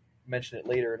have to mention it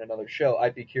later in another show.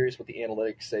 I'd be curious what the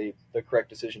analytics say the correct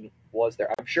decision was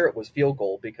there. I'm sure it was field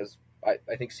goal, because I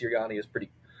think Sirianni is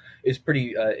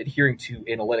pretty adhering to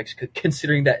analytics,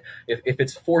 considering that if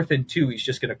it's 4th and 2, he's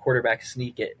just going to quarterback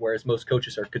sneak it, whereas most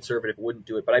coaches are conservative, wouldn't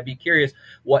do it. But I'd be curious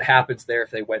what happens there if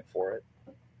they went for it.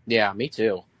 Yeah, me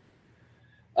too.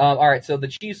 All right, so the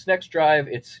Chiefs' next drive,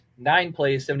 it's 9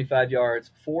 plays, 75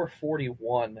 yards,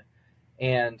 441.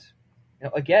 And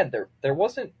again, there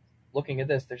wasn't, looking at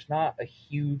this, there's not a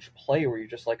huge play where you're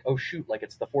just like, oh shoot, like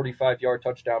it's the 45-yard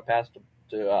touchdown pass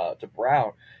to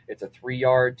Brown. It's a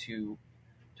 3-yard to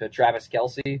Travis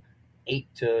Kelce, 8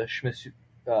 to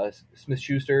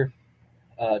Smith-Schuster,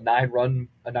 a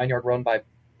 9-yard run by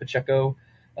Pacheco.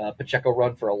 Pacheco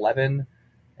run for 11,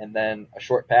 and then a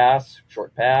short pass,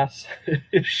 short pass.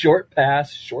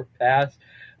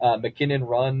 McKinnon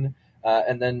run,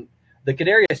 and then the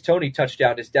Kadarius Toney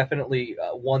touchdown is definitely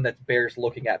one that bears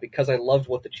looking at, because I loved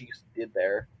what the Chiefs did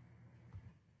there.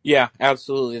 Yeah,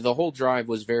 absolutely. The whole drive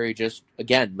was very just,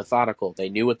 again, methodical. They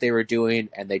knew what they were doing,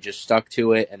 and they just stuck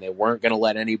to it, and they weren't going to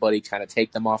let anybody kind of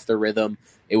take them off their rhythm.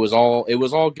 It was all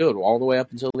good all the way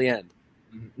up until the end.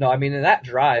 No, I mean, that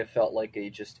drive felt like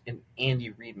an Andy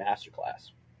Reid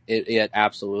masterclass. It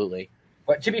absolutely.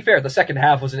 But to be fair, the second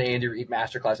half was an Andy Reid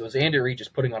masterclass. It was Andy Reid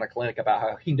just putting on a clinic about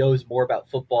how he knows more about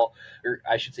football, or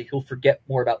I should say he'll forget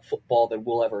more about football than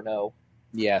we'll ever know.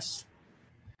 Yes.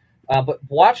 But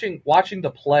watching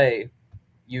the play,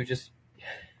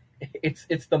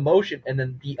 it's the motion and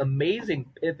then the amazing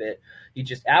pivot. He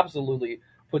just absolutely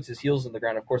puts his heels in the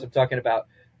ground. Of course, I'm talking about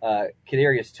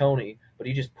Kadarius Toney, but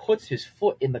he just puts his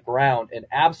foot in the ground and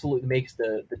absolutely makes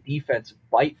the defense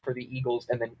bite for the Eagles,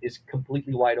 and then is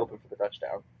completely wide open for the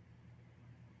touchdown.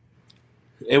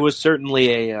 It was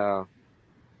certainly a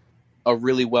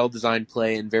really well designed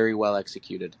play and very well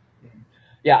executed.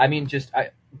 Yeah, I mean,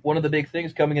 one of the big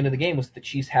things coming into the game was the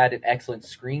Chiefs had an excellent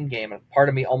screen game, and part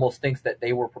of me almost thinks that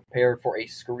they were prepared for a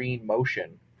screen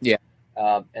motion. Yeah.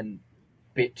 And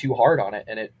bit too hard on it,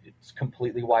 and it's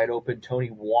completely wide open. Toney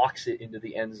walks it into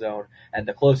the end zone, and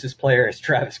the closest player is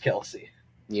Travis Kelce.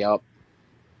 Yep.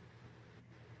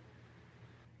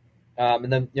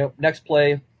 And then, next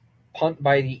play, punt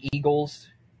by the Eagles.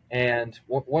 And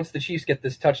once the Chiefs get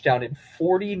this touchdown in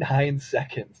 49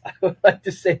 seconds, I would like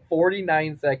to say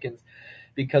 49 seconds,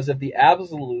 because of the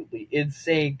absolutely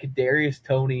insane Kadarius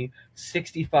Toney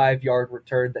 65-yard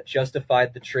return that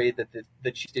justified the trade that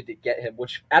the Chiefs did to get him,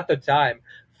 which at the time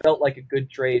felt like a good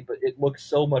trade, but it looks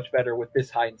so much better with this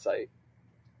hindsight.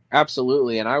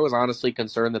 Absolutely, and I was honestly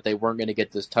concerned that they weren't going to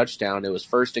get this touchdown. It was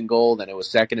 1st and goal, then it was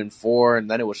 2nd and 4,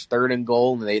 and then it was 3rd and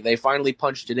goal, and they finally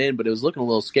punched it in, but it was looking a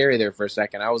little scary there for a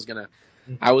second. I was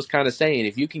kind of saying,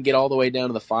 if you can get all the way down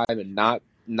to the 5 and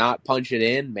not punch it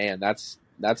in, man, that's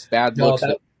bad looks.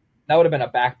 That would have been a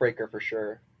backbreaker for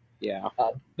sure. Yeah.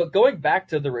 But going back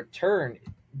to the return,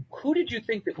 who did you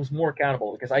think that was more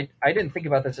accountable? Because I didn't think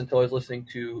about this until I was listening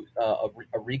to a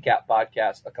recap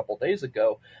podcast a couple days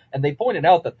ago, and they pointed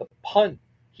out that the punt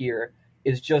here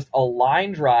is just a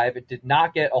line drive. It did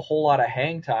not get a whole lot of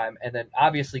hang time, and then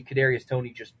obviously Kadarius Toney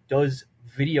just does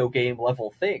video game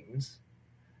level things.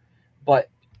 But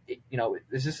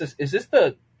is this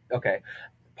the okay?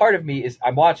 Part of me is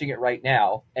I'm watching it right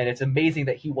now, and it's amazing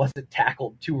that he wasn't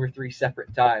tackled 2 or 3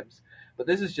 separate times. But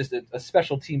this is just a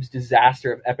special teams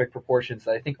disaster of epic proportions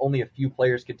that I think only a few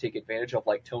players can take advantage of,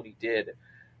 like Toney did,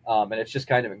 and it's just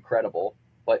kind of incredible.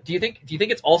 But do you think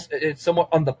it's somewhat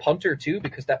on the punter too,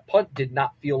 because that punt did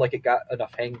not feel like it got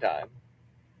enough hang time?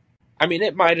 I mean,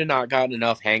 it might have not gotten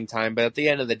enough hang time, but at the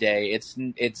end of the day, it's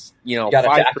You got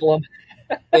to tackle him.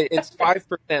 It's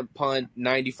 5% punt,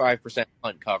 95%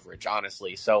 punt coverage,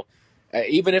 honestly. So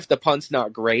even if the punt's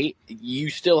not great, you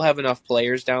still have enough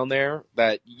players down there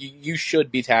that you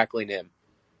should be tackling him.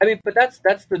 I mean, but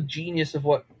that's the genius of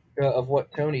what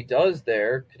Toney does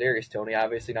there. Kadarius Toney,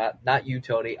 obviously not you,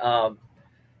 Toney.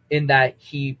 In that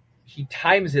he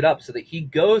times it up so that he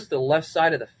goes to the left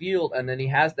side of the field, and then he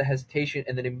has the hesitation,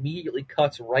 and then immediately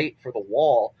cuts right for the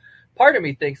wall. Part of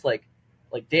me thinks like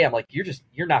damn, like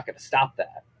you're not going to stop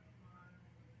that.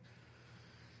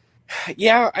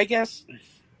 Yeah, I guess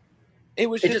it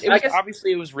was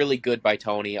obviously it was really good by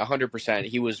Toney, 100%.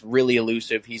 He was really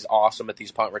elusive. He's awesome at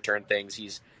these punt return things.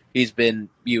 He's been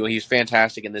he's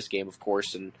fantastic in this game, of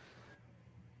course, and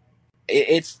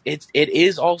it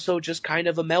is also just kind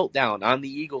of a meltdown on the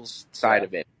Eagles side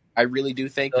of it. I really do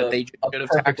think that they should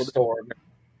have tackled storm.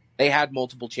 They had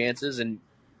multiple chances and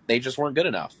they just weren't good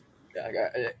enough.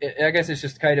 I guess it's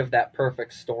just kind of that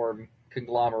perfect storm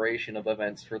conglomeration of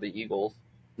events for the Eagles.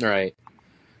 Right.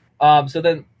 So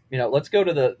then, let's go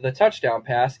to the touchdown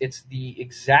pass. It's the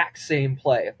exact same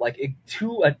play,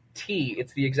 to a T.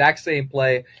 It's the exact same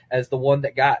play as the one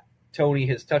that got Toney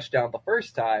his touchdown the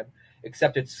first time,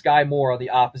 except it's Sky Moore on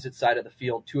the opposite side of the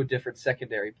field to a different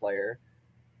secondary player.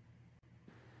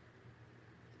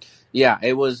 Yeah,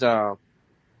 it was,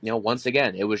 once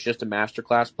again, it was just a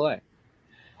masterclass play.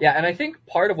 Yeah, and I think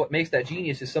part of what makes that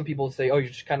genius is some people say, oh,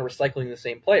 you're just kind of recycling the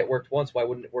same play. It worked once. Why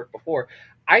wouldn't it work before?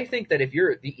 I think that if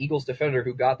you're the Eagles defender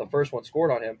who got the first one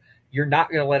scored on him, you're not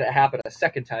going to let it happen a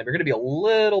second time. You're going to be a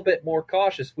little bit more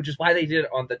cautious, which is why they did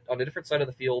it on a different side of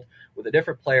the field with a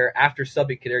different player after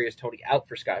subbing Kadarius Toney out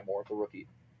for Sky Moore, the rookie.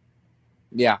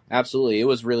 Yeah, absolutely. It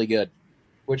was really good.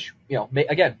 Which,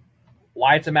 again,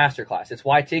 why it's a masterclass. It's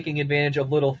why taking advantage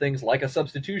of little things like a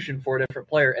substitution for a different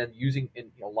player and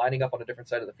lining up on a different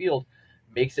side of the field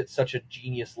makes it such a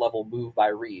genius level move by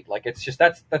Reed. Like, it's just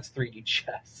that's 3D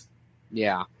chess.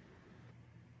 Yeah.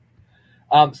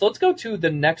 So let's go to the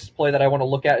next play that I want to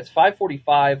look at. It's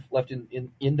 5:45 left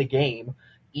in the game.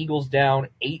 Eagles down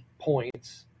 8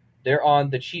 points. They're on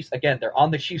the Chiefs again. They're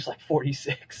on the Chiefs like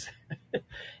 46, and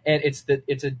it's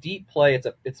a deep play.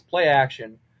 It's play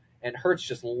action. And Hurts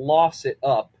just lofts it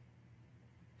up,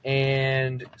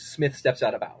 and Smith steps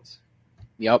out of bounds.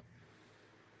 Yep.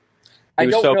 I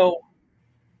don't know.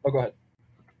 Oh, go ahead.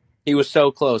 He was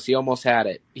so close. He almost had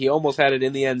it. He almost had it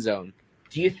in the end zone.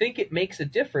 Do you think it makes a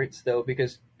difference, though?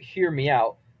 Because, hear me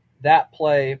out, that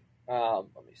play, let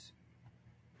me see.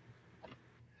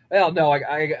 Well, no,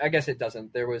 I guess it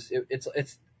doesn't.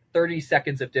 It's 30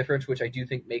 seconds of difference, which I do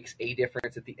think makes a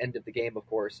difference at the end of the game, of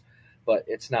course. but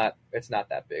it's not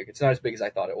that big. It's not as big as I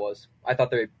thought it was. I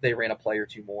thought they ran a play or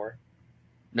two more.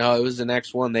 No, it was the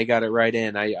next one. They got it right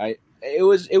in. It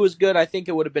was good. I think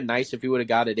it would have been nice if he would have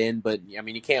got it in, but I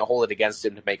mean, you can't hold it against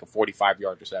him to make a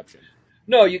 45-yard reception.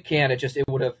 No, you can. It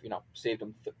would have saved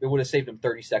him. It would have saved him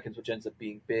 30 seconds, which ends up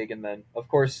being big. And then of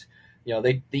course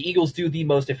the Eagles do the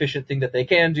most efficient thing that they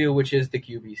can do, which is the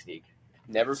QB sneak.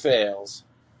 Never fails.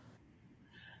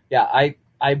 Yeah,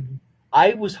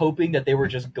 I was hoping that they were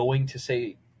just going to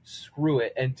say screw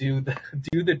it and do the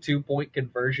 2-point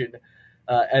conversion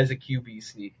as a QB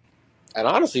sneak. And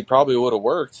honestly, probably would have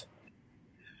worked.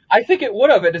 I think it would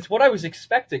have, and it's what I was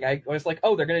expecting. I was like,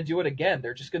 oh, they're going to do it again.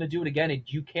 They're just going to do it again, and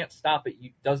you can't stop it.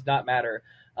 It does not matter.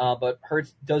 But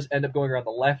Hurts does end up going around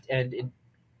the left end and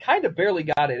kind of barely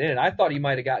got it in. I thought he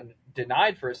might have gotten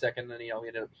denied for a second, and then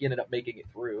he ended up making it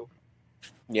through.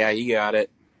 Yeah, you got it.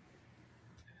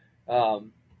 Yeah,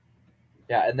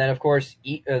 and then of course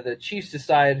the Chiefs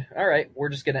decide, all right, we're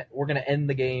gonna end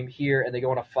the game here, and they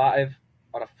go on a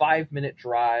 5-minute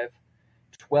drive,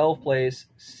 12 plays,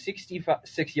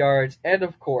 66 yards, and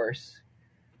of course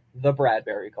the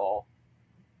Bradbury call.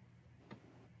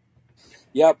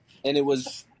 Yep, and it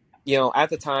was at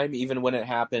the time, even when it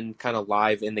happened, kind of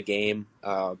live in the game.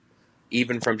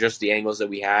 Even from just the angles that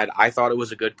we had, I thought it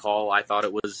was a good call. I thought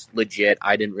it was legit.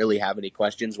 I didn't really have any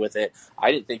questions with it.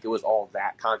 I didn't think it was all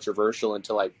that controversial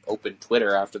until I opened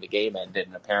Twitter after the game ended,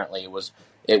 and apparently it was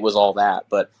all that.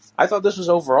 But I thought this was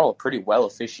overall a pretty well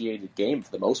officiated game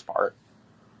for the most part.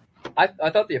 I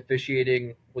thought the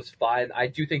officiating was fine. I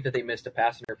do think that they missed a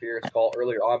pass interference call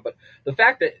earlier on, but the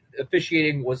fact that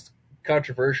officiating was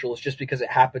controversial is just because it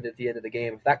happened at the end of the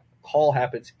game. If that call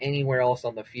happens anywhere else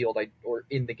on the field or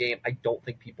in the game, I don't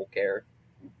think people care.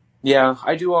 Yeah,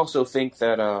 I do also think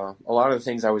that a lot of the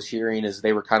things I was hearing is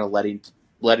they were kind of letting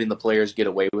the players get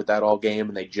away with that all game,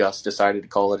 and they just decided to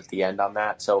call it at the end on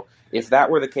that. So if that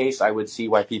were the case, I would see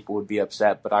why people would be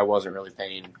upset, but I wasn't really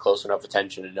paying close enough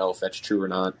attention to know if that's true or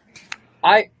not.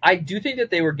 I do think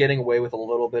that they were getting away with a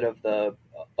little bit of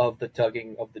the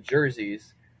tugging of the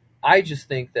jerseys. I just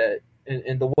think that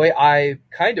and the way I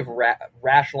kind of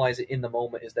rationalize it in the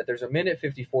moment is that there's a minute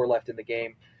 54 left in the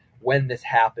game when this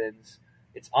happens.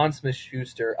 It's on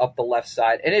Smith-Schuster up the left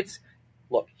side, and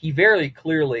he very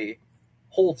clearly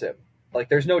holds him. Like,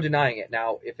 there's no denying it.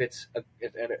 Now, if it's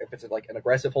like an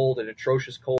aggressive hold, an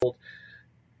atrocious hold,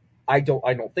 I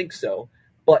don't think so.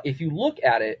 But if you look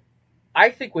at it,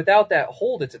 I think without that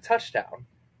hold, it's a touchdown.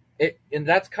 And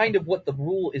that's kind of what the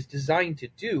rule is designed to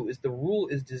do. Is the rule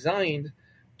is designed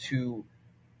to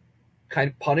kind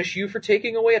of punish you for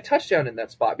taking away a touchdown in that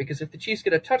spot, because if the Chiefs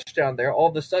get a touchdown there, all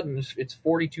of a sudden it's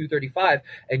 42-35,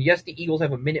 and yes, the Eagles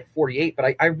have a minute 48,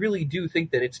 but I really do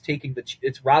think that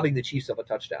it's robbing the Chiefs of a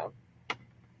touchdown.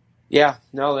 Yeah,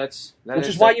 no, which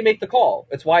is why you make the call.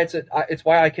 It's why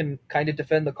I can kind of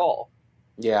defend the call.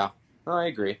 Yeah, no, I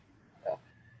agree.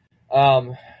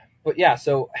 Yeah. But yeah,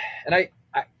 so and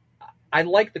I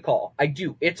like the call. I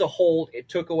do. It's a hold. It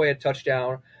took away a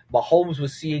touchdown. Mahomes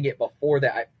was seeing it before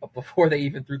they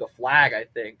even threw the flag, I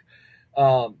think.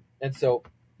 And so,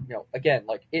 again,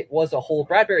 like, it was a hold.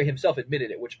 Bradbury himself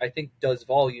admitted it, which I think does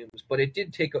volumes, but it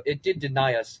did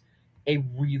deny us a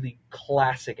really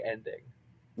classic ending.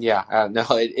 Yeah, no,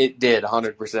 it did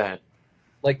 100%.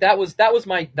 Like, that was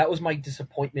my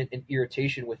disappointment and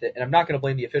irritation with it, and I'm not going to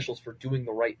blame the officials for doing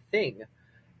the right thing.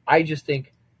 I just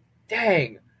think,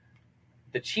 dang,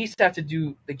 the Chiefs have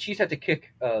to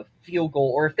kick a field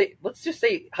goal, or if let's just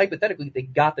say hypothetically they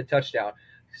got the touchdown.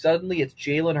 Suddenly it's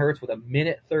Jalen Hurts with a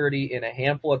minute 30 and a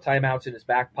handful of timeouts in his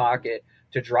back pocket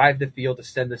to drive the field to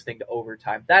send this thing to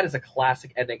overtime. That is a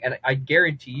classic ending, and I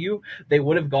guarantee you they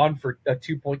would have gone for a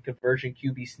 2-point conversion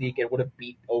QB sneak and would have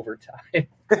beat overtime.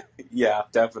 Yeah,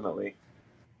 definitely.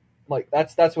 Like,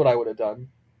 that's what I would have done.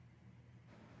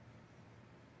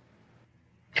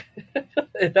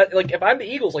 If I'm the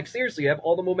Eagles, like, seriously, you have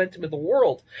all the momentum in the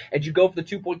world, and you go for the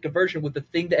 2-point conversion with the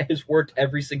thing that has worked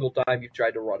every single time you've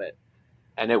tried to run it.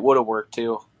 And it would have worked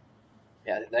too.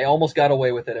 Yeah, they almost got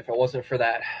away with it if it wasn't for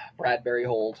that Bradbury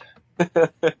hold.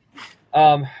 But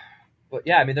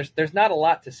yeah, I mean, there's not a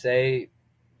lot to say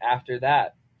after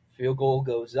that. Field goal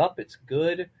goes up, it's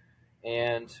good,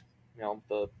 and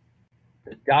the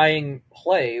dying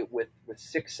play with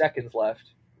 6 seconds left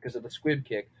because of the squib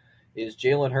kick is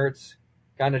Jalen Hurts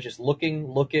kind of just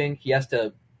looking. He has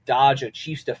to dodge a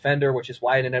Chiefs defender, which is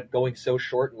why it ended up going so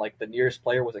short. And like, the nearest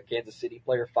player was a Kansas City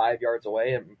player 5 yards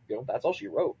away, and that's all she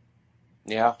wrote.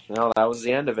 Yeah, no, that was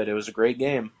the end of it. It was a great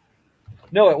game.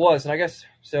 No, it was, and I guess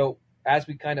so. As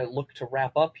we kind of look to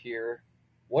wrap up here,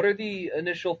 what are the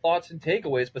initial thoughts and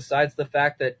takeaways besides the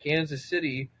fact that Kansas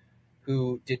City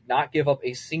who did not give up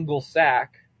a single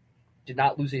sack, did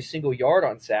not lose a single yard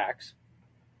on sacks.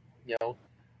 You know,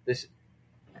 this,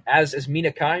 as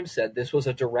Mina Kimes said, this was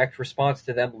a direct response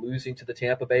to them losing to the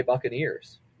Tampa Bay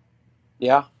Buccaneers.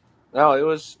 Yeah. No, it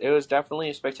was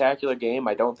definitely a spectacular game.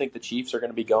 I don't think the Chiefs are going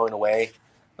to be going away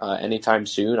anytime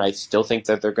soon. I still think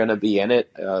that they're going to be in it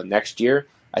next year.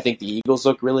 I think the Eagles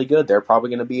look really good. They're probably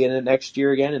going to be in it next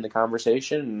year again in the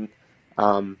conversation.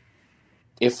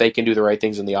 If they can do the right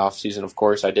things in the offseason, of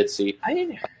course. I did see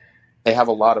they have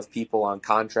a lot of people on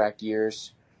contract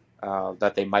years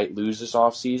that they might lose this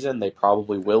offseason. They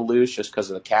probably will lose just because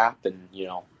of the cap and,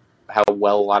 how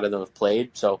well a lot of them have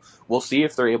played. So we'll see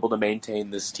if they're able to maintain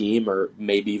this team or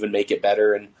maybe even make it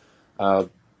better and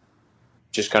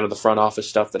just kind of the front office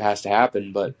stuff that has to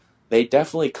happen. But they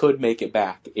definitely could make it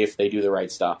back if they do the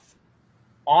right stuff.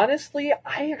 Honestly,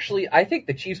 I think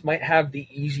the Chiefs might have the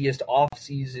easiest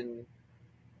offseason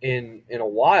in a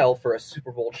while for a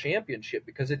Super Bowl championship,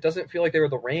 because it doesn't feel like they were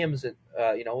the Rams that,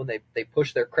 when they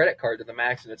push their credit card to the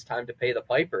max and it's time to pay the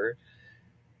piper.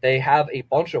 They have a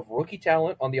bunch of rookie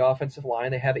talent on the offensive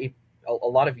line. They have a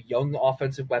lot of young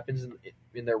offensive weapons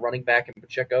in their running back and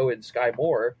Pacheco and Sky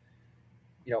Moore.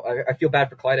 I feel bad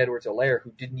for Clyde Edwards-Helaire,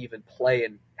 who didn't even play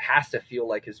and has to feel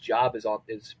like his job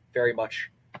is very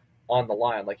much on the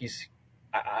line. Like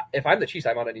if I'm the Chiefs,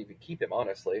 I might not even keep him,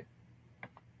 honestly.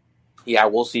 Yeah,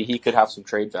 we'll see. He could have some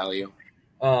trade value.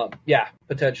 Yeah,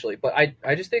 potentially. But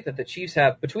I just think that the Chiefs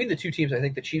have, between the two teams, I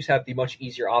think the Chiefs have the much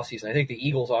easier offseason. I think the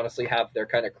Eagles honestly have their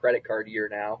kind of credit card year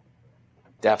now.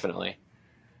 Definitely.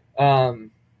 But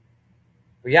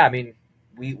yeah, I mean,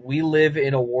 we live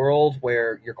in a world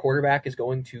where your quarterback is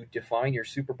going to define your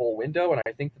Super Bowl window, and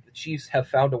I think that the Chiefs have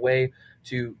found a way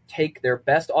to take their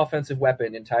best offensive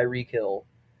weapon in Tyreek Hill,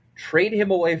 trade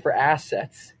him away for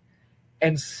assets,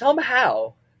 and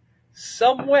somehow,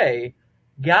 some way,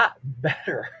 got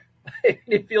better.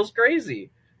 It feels crazy.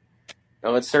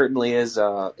 No, it certainly is.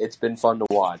 It's been fun to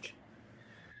watch.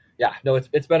 Yeah, no,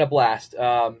 it's been a blast.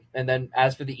 And then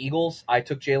as for the Eagles, I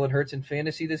took Jalen Hurts in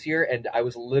fantasy this year, and I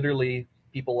was literally,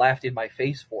 people laughed in my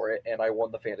face for it, and I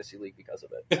won the fantasy league because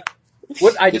of it.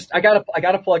 I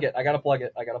gotta plug it.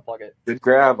 Good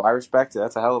grab. I respect it.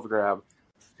 That's a hell of a grab.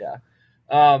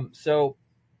 Yeah. So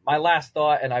my last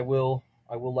thought, and I will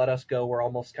let us go. We're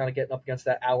almost kind of getting up against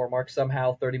that hour mark.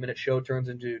 Somehow 30-minute show turns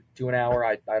into an hour.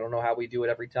 I don't know how we do it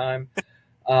every time.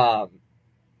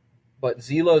 But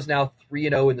Zelo's now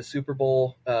 3-0 in the Super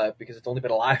Bowl because it's only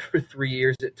been alive for 3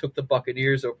 years. It took the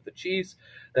Buccaneers over the Chiefs,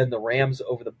 then the Rams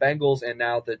over the Bengals, and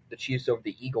now the Chiefs over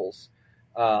the Eagles.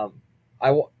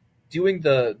 Doing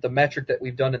the metric that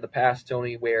we've done in the past,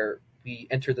 Tony, where we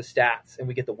enter the stats and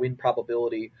we get the win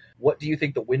probability. What do you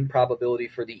think the win probability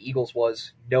for the Eagles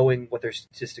was, knowing what their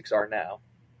statistics are now?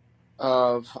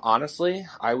 Honestly,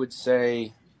 I would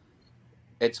say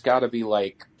it's got to be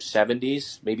like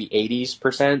 70s, maybe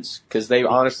 80s%, because they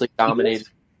honestly dominated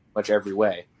much every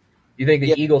way. You think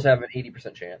the Eagles have an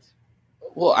 80% chance?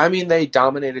 Well, I mean, they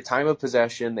dominated time of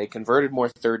possession. They converted more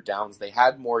third downs. They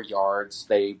had more yards.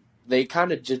 They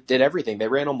kind of just did everything. They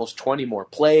ran almost 20 more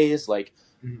plays.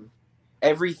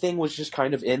 Everything was just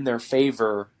kind of in their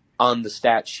favor on the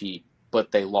stat sheet, but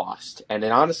they lost. And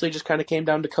it honestly just kind of came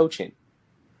down to coaching.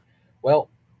 Well,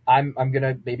 I'm going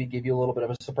to maybe give you a little bit of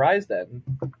a surprise then.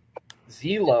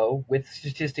 Zelo, with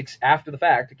statistics after the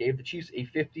fact, gave the Chiefs a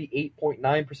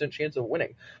 58.9% chance of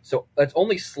winning. So that's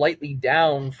only slightly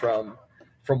down from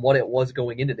what it was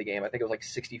going into the game. I think it was like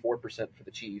 64% for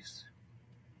the Chiefs.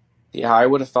 Yeah, I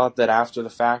would have thought that after the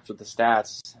fact with the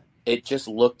stats, it just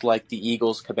looked like the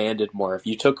Eagles commanded more. If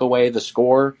you took away the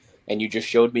score and you just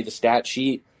showed me the stat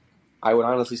sheet, I would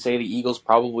honestly say the Eagles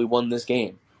probably won this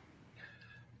game.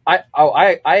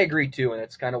 I agree too, and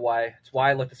it's kind of why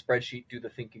I let the spreadsheet do the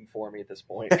thinking for me at this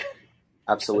point.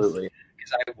 Absolutely.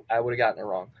 Because I would have gotten it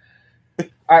wrong. All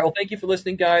right, well, thank you for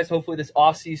listening, guys. Hopefully this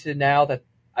off season, now that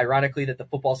ironically that the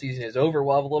football season is over,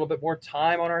 we'll have a little bit more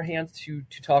time on our hands to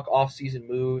talk off season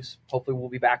moves. Hopefully we'll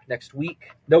be back next week.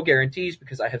 No guarantees,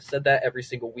 because I have said that every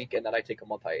single week and then I take a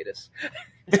month hiatus.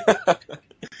 All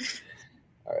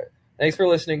right. Thanks for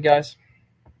listening, guys.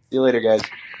 See you later, guys.